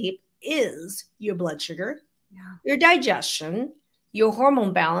sleep is your blood sugar, your digestion, your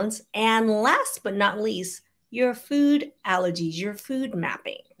hormone balance, and last but not least, your food allergies, your food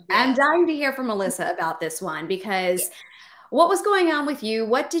mapping. I'm dying to hear from Melissa about this one, because what was going on with you?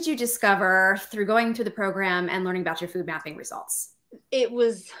 What did you discover through going through the program and learning about your food mapping results? It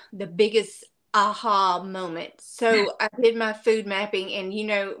was the biggest aha moment. So I did my food mapping, and, you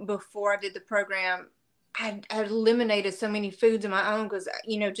know, before I did the program, I eliminated so many foods of my own because,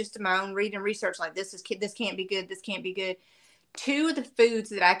 you know, just in my own reading and research, like this can't be good. This can't be good. 2 of the foods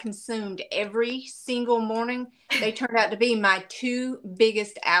that I consumed every single morning, they turned out to be my 2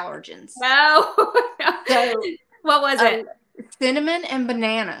 biggest allergens. No. So, what was it? Cinnamon and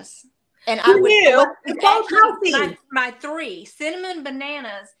bananas. And my 3 cinnamon,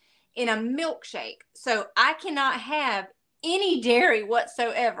 bananas in a milkshake. So I cannot have any dairy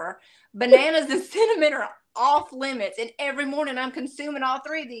whatsoever. Bananas and cinnamon are off limits, and every morning I'm consuming all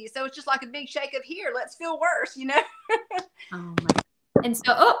 3 of these, so it's just like a big shake of here, let's feel worse, you know. Oh my. And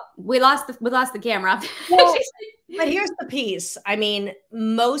so we lost the camera. Well, but here's the piece. I mean,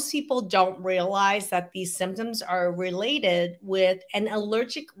 most people don't realize that these symptoms are related with an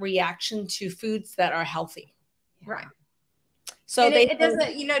allergic reaction to foods that are healthy, right? So it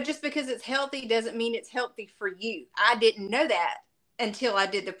doesn't, you know, just because it's healthy doesn't mean it's healthy for you. I didn't know that until I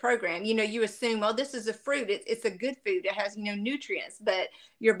did the program. You know, you assume, oh, this is a fruit. It's a good food. It has, you know, nutrients, but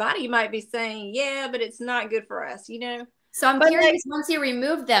your body might be saying, yeah, but it's not good for us, you know? So I'm curious, once you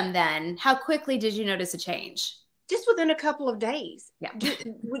removed them, then how quickly did you notice a change? Just within a couple of days. Yeah.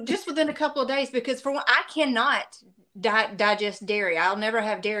 Just within a couple of days, because for one, I cannot digest dairy. I'll never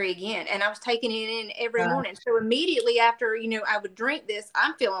have dairy again. And I was taking it in every morning. So immediately after, you know, I would drink this,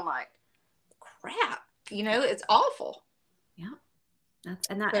 I'm feeling like crap, you know, it's awful. Yeah.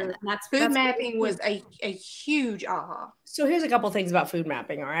 That's food mapping was a huge aha. So here's a couple of things about food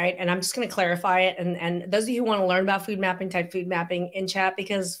mapping, all right? And I'm just going to clarify it. And those of you who want to learn about food mapping, type food mapping in chat,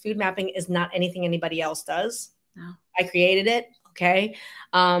 because food mapping is not anything anybody else does. No. I created it, okay?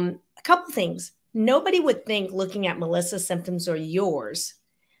 A couple things. Nobody would think, looking at Melissa's symptoms or yours,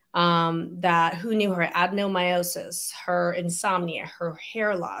 that who knew her adenomyosis, her insomnia, her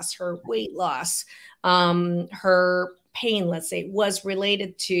hair loss, her weight loss, her pain, let's say, was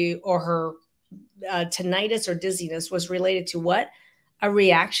related to, or her tinnitus or dizziness was related to what? A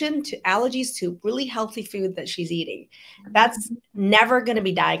reaction to allergies to really healthy food that she's eating. That's never going to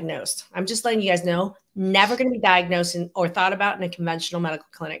be diagnosed. I'm just letting you guys know, never going to be diagnosed or thought about in a conventional medical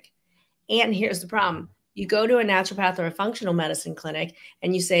clinic. And here's the problem. You go to a naturopath or a functional medicine clinic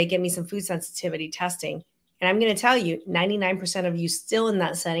and you say, give me some food sensitivity testing. And I'm going to tell you, 99% of you still in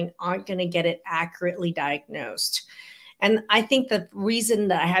that setting aren't going to get it accurately diagnosed. And I think the reason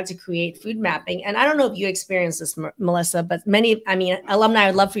that I had to create food mapping, and I don't know if you experienced this, Melissa, but alumni,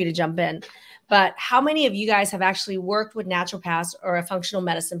 I'd love for you to jump in. But how many of you guys have actually worked with naturopaths or a functional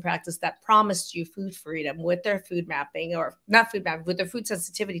medicine practice that promised you food freedom with their food mapping, or not food mapping, with their food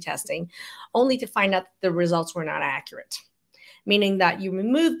sensitivity testing, only to find out that the results were not accurate? Meaning that you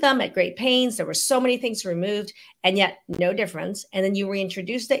removed them at great pains. There were so many things removed and yet no difference. And then you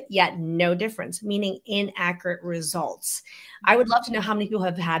reintroduced it, yet no difference, meaning inaccurate results. I would love to know how many people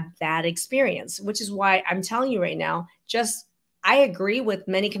have had that experience, which is why I'm telling you right now, I agree with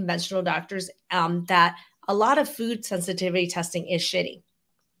many conventional doctors that a lot of food sensitivity testing is shitty.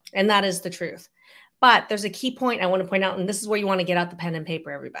 And that is the truth. But there's a key point I want to point out, and this is where you want to get out the pen and paper,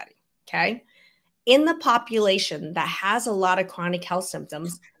 everybody. Okay. In the population that has a lot of chronic health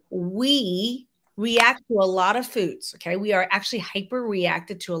symptoms, we react to a lot of foods. Okay. We are actually hyper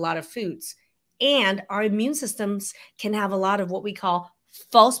reacted to a lot of foods. And our immune systems can have a lot of what we call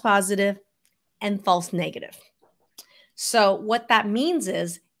false positive and false negative. So what that means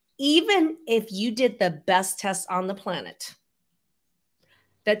is, even if you did the best test on the planet,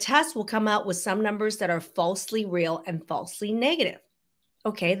 the test will come out with some numbers that are falsely real and falsely negative.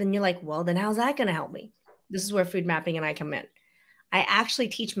 Okay, then you're like, well, then how's that going to help me? This is where food mapping and I come in. I actually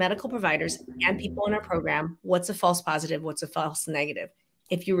teach medical providers and people in our program what's a false positive, what's a false negative.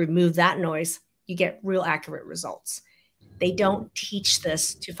 If you remove that noise, you get real accurate results. They don't teach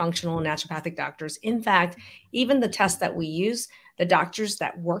this to functional and naturopathic doctors. In fact, even the test that we use, the doctors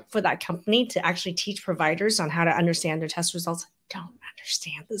that work for that company to actually teach providers on how to understand their test results don't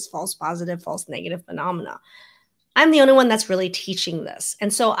understand this false positive, false negative phenomena. I'm the only one that's really teaching this.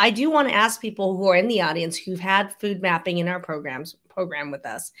 And so I do want to ask people who are in the audience who've had food mapping in our program with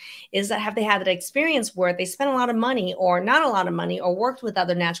us, is that have they had that experience where they spent a lot of money or not a lot of money or worked with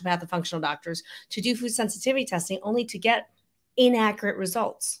other naturopathic functional doctors to do food sensitivity testing only to get inaccurate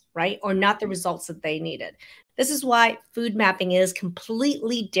results, right? Or not the results that they needed. This is why food mapping is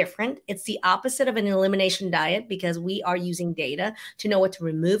completely different. It's the opposite of an elimination diet because we are using data to know what to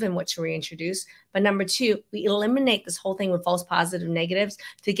remove and what to reintroduce. But number two, we eliminate this whole thing with false positive negatives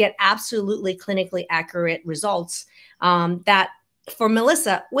to get absolutely clinically accurate results that for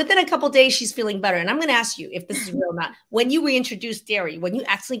Melissa, within a couple of days, she's feeling better. And I'm going to ask you if this is real or not. When you reintroduce dairy, when you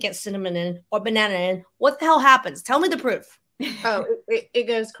actually get cinnamon in or banana in, what the hell happens? Tell me the proof. Oh, it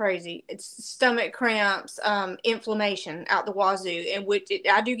goes crazy. It's stomach cramps, inflammation out the wazoo, in which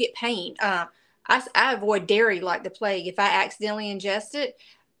I do get pain. I avoid dairy like the plague. If I accidentally ingest it,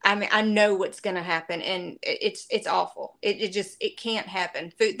 I mean, I know what's going to happen, and it's awful. It can't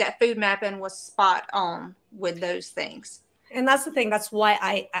happen. That food mapping was spot on with those things. And that's the thing. That's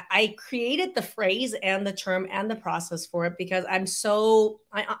why I created the phrase and the term and the process for it, because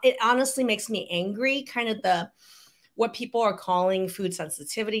it honestly makes me angry, kind of what people are calling food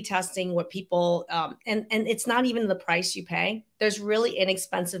sensitivity testing, what people, and it's not even the price you pay. There's really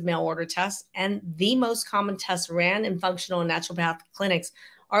inexpensive mail order tests. And the most common tests ran in functional and naturopathic clinics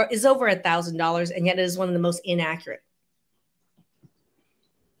is over $1,000. And yet it is one of the most inaccurate.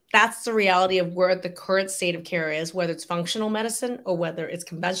 That's the reality of where the current state of care is, whether it's functional medicine or whether it's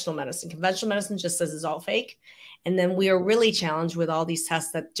conventional medicine. Conventional medicine just says it's all fake. And then we are really challenged with all these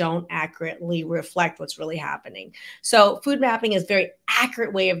tests that don't accurately reflect what's really happening. So food mapping is a very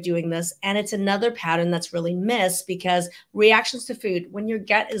accurate way of doing this. And it's another pattern that's really missed because reactions to food, when your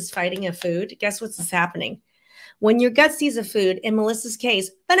gut is fighting a food, guess what's happening? When your gut sees a food, in Melissa's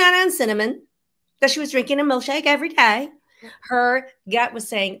case, banana and cinnamon, that she was drinking a milkshake every day, her gut was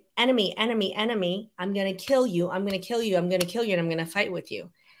saying, enemy, enemy, enemy, I'm going to kill you. I'm going to kill you. I'm going to kill you. And I'm going to fight with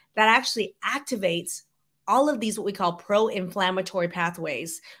you. That actually activates all of these, what we call pro-inflammatory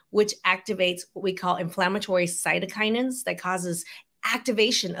pathways, which activates what we call inflammatory cytokinins that causes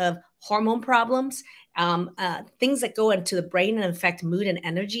activation of hormone problems, things that go into the brain and affect mood and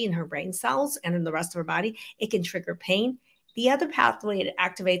energy in her brain cells and in the rest of her body. It can trigger pain. The other pathway it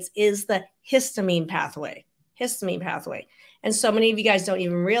activates is the histamine pathway. And so many of you guys don't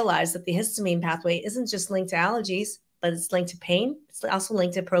even realize that the histamine pathway isn't just linked to allergies, but it's linked to pain. It's also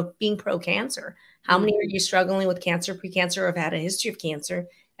linked to being pro-cancer. How many are you struggling with cancer, pre-cancer, or have had a history of cancer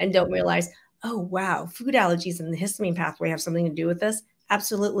and don't realize, oh, wow, food allergies and the histamine pathway have something to do with this?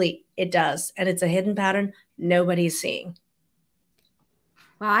 Absolutely, it does. And it's a hidden pattern nobody's seeing.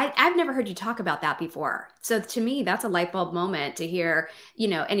 Wow, I've never heard you talk about that before. So to me, that's a light bulb moment to hear,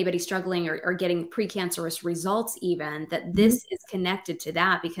 anybody struggling or getting precancerous results even, that this is connected to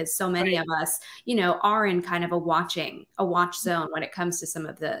that, because so many of us, are in kind of a watch zone when it comes to some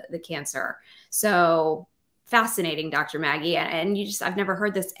of the cancer. So fascinating, Dr. Maggie. And I've never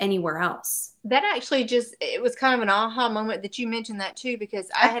heard this anywhere else. That actually it was kind of an aha moment that you mentioned that too, because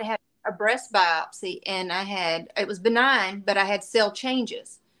I had a breast biopsy and it was benign, but I had cell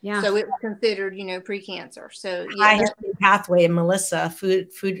changes. Yeah. So it was considered, you know, precancer. So High yeah, histamine pathway in Melissa, food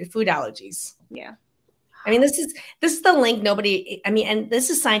allergies. yeah. I mean, this is the link nobody, I mean, and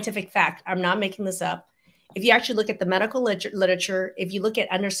this is scientific fact. I'm not making this up. If you actually look at the medical literature, if you look at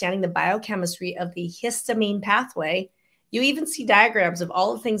understanding the biochemistry of the histamine pathway, you even see diagrams of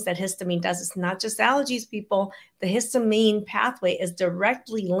all the things that histamine does. It's not just allergies, people. The histamine pathway is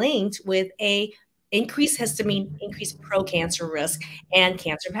directly linked with a increased histamine, increased pro-cancer risk, and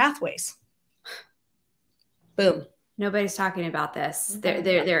cancer pathways. Boom. Nobody's talking about this.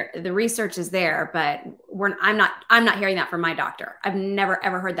 The research is there, but I'm not hearing that from my doctor. I've never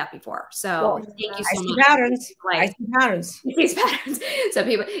ever heard that before. So thank you so much. Patterns. Like, I see patterns. She sees patterns. So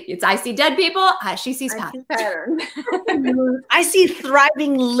people, I see dead people. She sees patterns. I see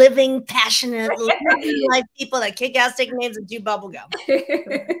thriving, living, passionate, like people that kick ass, take names, and do bubble gum.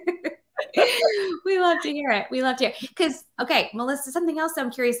 We love to hear it. We love to hear it. Because, okay, Melissa, something else I'm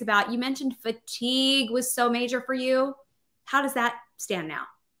curious about. You mentioned fatigue was so major for you. How does that stand now?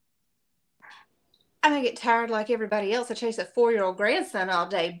 I may get tired like everybody else. I chase a 4-year-old grandson all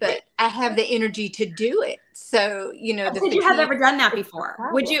day, but I have the energy to do it. So, you know, would you have ever done that before?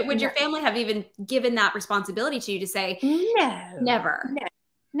 Would your family have even given that responsibility to you to say, no, never?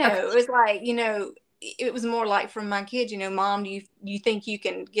 No. Okay. It was like, you know, it was more like from my kids, you know, Mom, do you think you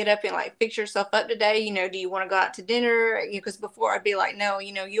can get up and like fix yourself up today? You know, do you want to go out to dinner? Because before I'd be like, no,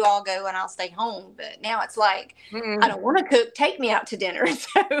 you know, you all go and I'll stay home. But now it's like, I don't want to cook. Take me out to dinner.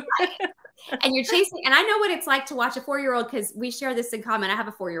 So. And you're chasing, and I know what it's like to watch a 4-year-old, because we share this in common. I have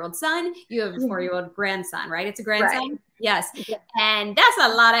a 4-year-old son. You have a 4-year-old grandson, right? It's a grandson. Right. Yes. Yeah. And that's a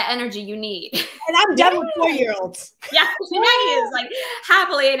lot of energy you need. And I'm done with 4-year-olds. Yeah. Maggie is like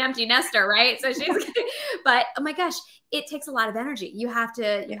happily an empty nester, right? So she's, but oh my gosh, it takes a lot of energy. You have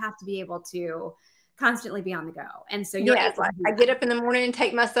to be able to constantly be on the go. And so you're it's like I get up in the morning and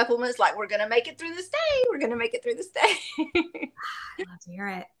take my supplements, like we're going to make it through this day. We're going to make it through this day. I love to hear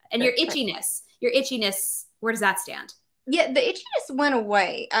it. And your itchiness, where does that stand? Yeah, the itchiness went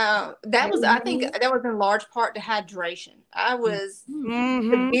away. That was, I think that was in large part dehydration. I was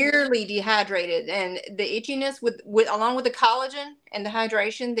severely dehydrated, and the itchiness with along with the collagen and the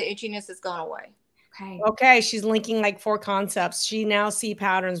hydration, the itchiness has gone away. Okay, she's linking like 4 concepts. She now see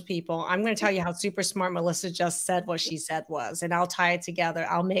patterns, people. I'm going to tell you how super smart Melissa just said what she said was, and I'll tie it together.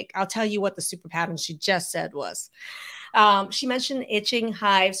 I'll tell you what the super pattern she just said was. She mentioned itching,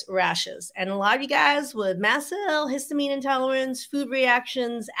 hives, rashes. And a lot of you guys with mast cell, histamine intolerance, food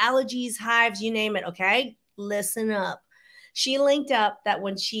reactions, allergies, hives, you name it, okay? Listen up. She linked up that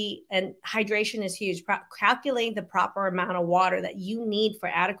and hydration is huge, calculating the proper amount of water that you need for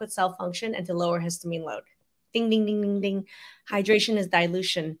adequate cell function and to lower histamine load. Ding, ding, ding, ding, ding. Hydration is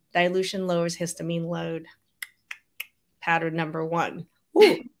dilution. Dilution lowers histamine load. Pattern number 1.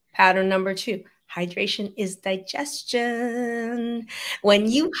 Ooh, pattern number 2. Hydration is digestion. When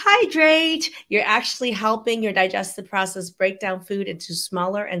you hydrate, you're actually helping your digestive process break down food into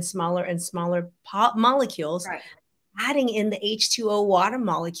smaller and smaller and smaller molecules, right, adding in the H2O water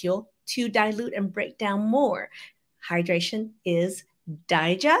molecule to dilute and break down more. Hydration is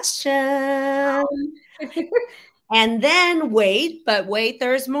digestion. And then wait,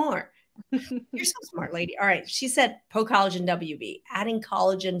 there's more. You're so smart, lady. All right. She said pro-collagen WB, adding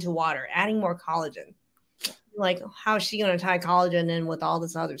collagen to water, adding more collagen. Like, how is she going to tie collagen in with all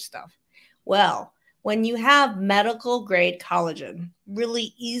this other stuff? Well, when you have medical grade collagen,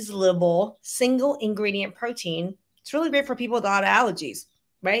 really easily single ingredient protein, it's really great for people with a lot of allergies,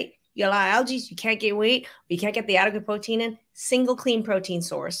 right? You got a lot of allergies, you can't get weight, you can't get the adequate protein in, single clean protein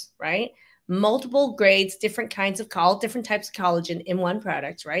source, right? Multiple grades, different types of collagen in one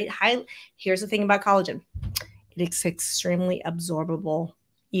product, right? Here's the thing about collagen. It's extremely absorbable,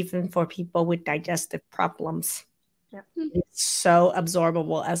 even for people with digestive problems. Yep. It's so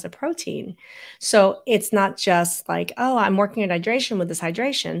absorbable as a protein. So it's not just like, oh, I'm working on hydration with this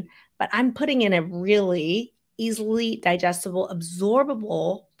hydration, but I'm putting in a really easily digestible,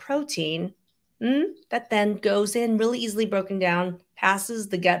 absorbable protein that then goes in really easily broken down, passes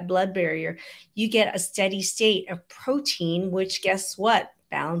the gut-blood barrier. You get a steady state of protein, which guess what?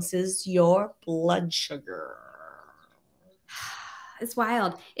 Balances your blood sugar. It's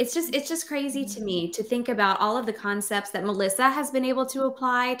wild. It's just crazy to me to think about all of the concepts that Melissa has been able to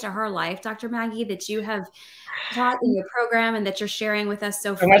apply to her life, Dr. Maggie, that you have taught in your program and that you're sharing with us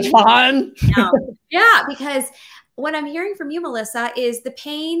so much fun. Yeah, because what I'm hearing from you, Melissa, is the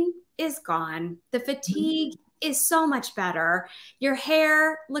pain is gone. The fatigue is so much better. Your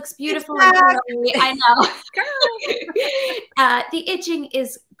hair looks beautiful. Exactly. I know. The itching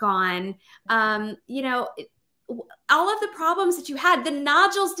is gone. You know, all of the problems that you had, the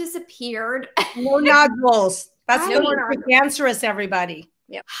nodules disappeared. No nodules. That's Right. precancerous, everybody.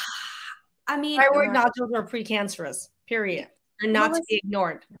 Yep. I mean, thyroid nodules are precancerous, period. They're not to be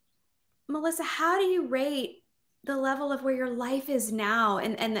ignored. Melissa, how do you rate the level of where your life is now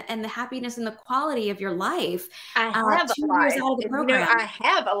and the happiness and the quality of your life? I have a 2 life. years out of the program. I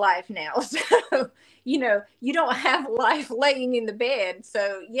have a life now. So, you don't have life laying in the bed.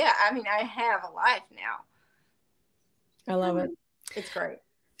 So yeah, I mean, I have a life now. I love it. It's great.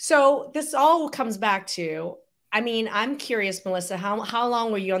 So this all comes back to, I mean, I'm curious, Melissa, how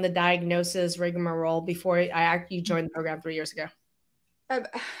long were you on the diagnosis rigmarole before you joined the program 3 years ago?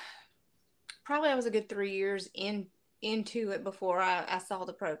 Probably I was a good 3 years into it before I saw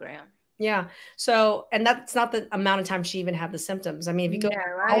the program. Yeah. So, and that's not the amount of time she even had the symptoms. I mean, if you go,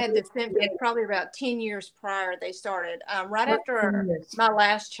 I had the symptoms probably about 10 years prior. They started right after my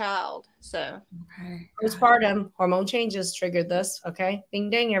last child. So postpartum hormone changes triggered this. Okay. Ding,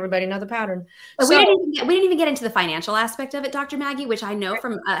 ding. Everybody know the pattern. But we didn't even get into the financial aspect of it, Dr. Maggie, which I know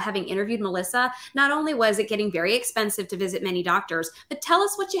from having interviewed Melissa. Not only was it getting very expensive to visit many doctors, but tell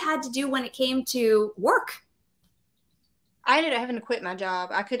us what you had to do when it came to work. I ended up having to quit my job.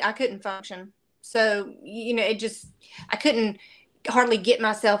 I couldn't function. So, I couldn't hardly get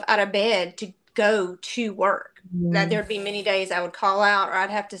myself out of bed to go to work. That there'd be many days I would call out or I'd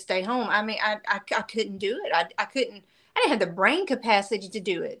have to stay home. I mean, I couldn't do it. I didn't have the brain capacity to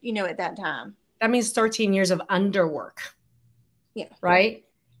do it, at that time. That means 13 years of underwork. Yeah. Right.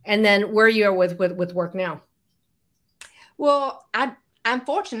 And then where you are with work now? Well, I'm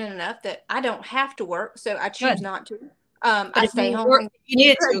fortunate enough that I don't have to work. So I choose not to. I stay home. You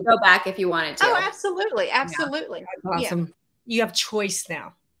need to go back if you wanted to. Oh, absolutely. Absolutely. Yeah. Awesome. Yeah. You have choice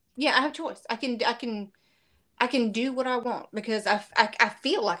now. Yeah, I have choice. I can do what I want because I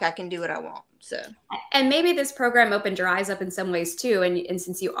feel like I can do what I want. So, and maybe this program opened your eyes up in some ways too. And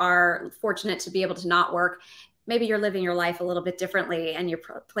since you are fortunate to be able to not work, maybe you're living your life a little bit differently and you're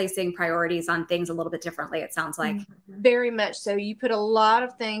placing priorities on things a little bit differently. It sounds like. Very much so. You put a lot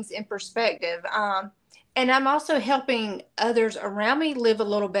of things in perspective. And I'm also helping others around me live a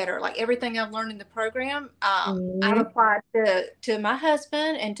little better. Like everything I've learned in the program, I've applied to my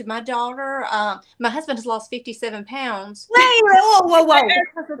husband and to my daughter. My husband has lost 57 pounds. Whoa.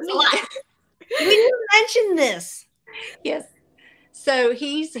 We didn't mention this. Yes. So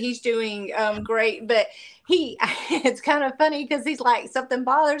he's doing great, but it's kind of funny because he's like, something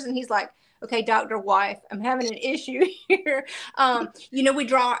bothers and he's like, okay, Dr. Wife, I'm having an issue here.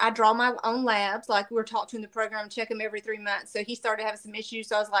 I draw my own labs. Like we were taught to in the program, check them every 3 months. So he started having some issues.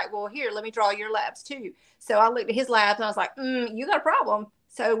 So I was like, well, here, let me draw your labs too. So I looked at his labs and I was like, you got a problem.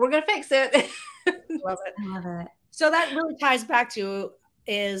 So we're going to fix it. Love it. So that really ties back to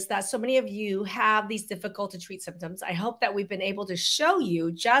is that so many of you have these difficult to treat symptoms. I hope that we've been able to show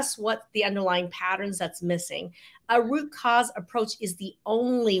you just what the underlying patterns that's missing. A root cause approach is the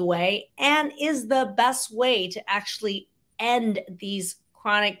only way and is the best way to actually end these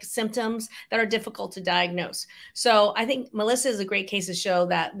chronic symptoms that are difficult to diagnose. So I think Melissa is a great case to show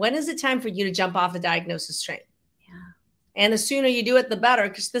that when is it time for you to jump off the diagnosis train? Yeah. And the sooner you do it, the better,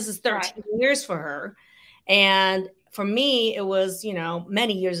 because this is 13 years for her. And for me, it was,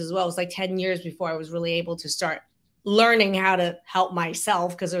 many years as well. It was like 10 years before I was really able to start learning how to help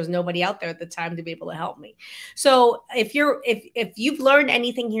myself because there was nobody out there at the time to be able to help me. So if you've learned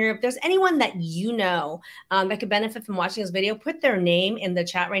anything here, if there's anyone that that could benefit from watching this video, put their name in the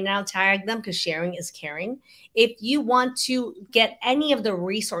chat right now, tag them because sharing is caring. If you want to get any of the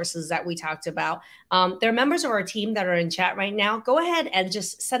resources that we talked about, there are members of our team that are in chat right now. Go ahead and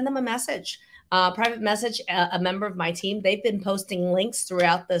just send them a message. Private message, a member of my team. They've been posting links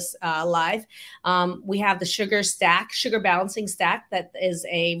throughout this live. We have the sugar balancing stack that is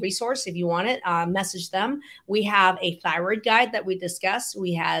a resource if you want it. Message them. We have a thyroid guide that we discussed.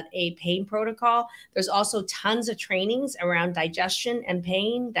 We had a pain protocol. There's also tons of trainings around digestion and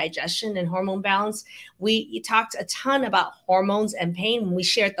pain, digestion and hormone balance. We talked a ton about hormones and pain when we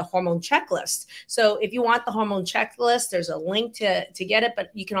shared the hormone checklist. So if you want the hormone checklist, there's a link to get it,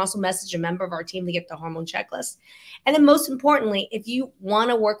 but you can also message a member of our team to get the hormone checklist. And then most importantly, if you want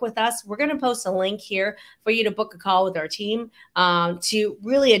to work with us, we're going to post a link here for you to book a call with our team to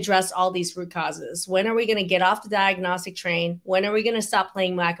really address all these root causes. When are we going to get off the diagnostic train? When are we going to stop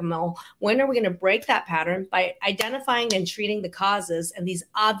playing whack-a-mole? When are we going to break that pattern by identifying and treating the causes and these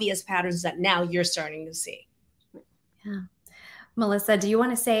obvious patterns that now you're starting to see? Yeah. Melissa, do you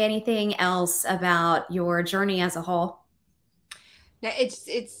want to say anything else about your journey as a whole? Now,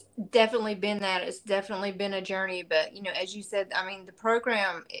 it's definitely been that. It's definitely been a journey. But, as you said, I mean, the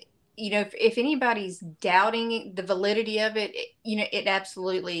program, if anybody's doubting the validity of it, it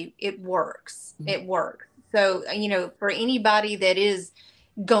absolutely, it works. It works. So, for anybody that is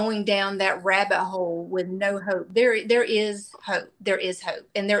going down that rabbit hole with no hope, there is hope. There is hope,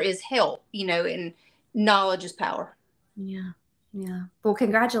 and there is help, and knowledge is power. Yeah. Yeah. Well,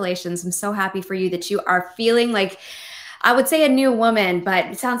 congratulations. I'm so happy for you that you are feeling like, I would say a new woman, but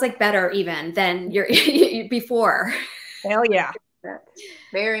it sounds like better even than you're before. Hell yeah.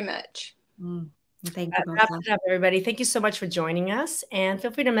 Very much. Thank you. Wrap it up, everybody. Thank you so much for joining us, and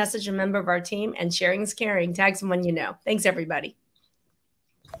feel free to message a member of our team, and sharing is caring. Tag someone you know. Thanks, everybody.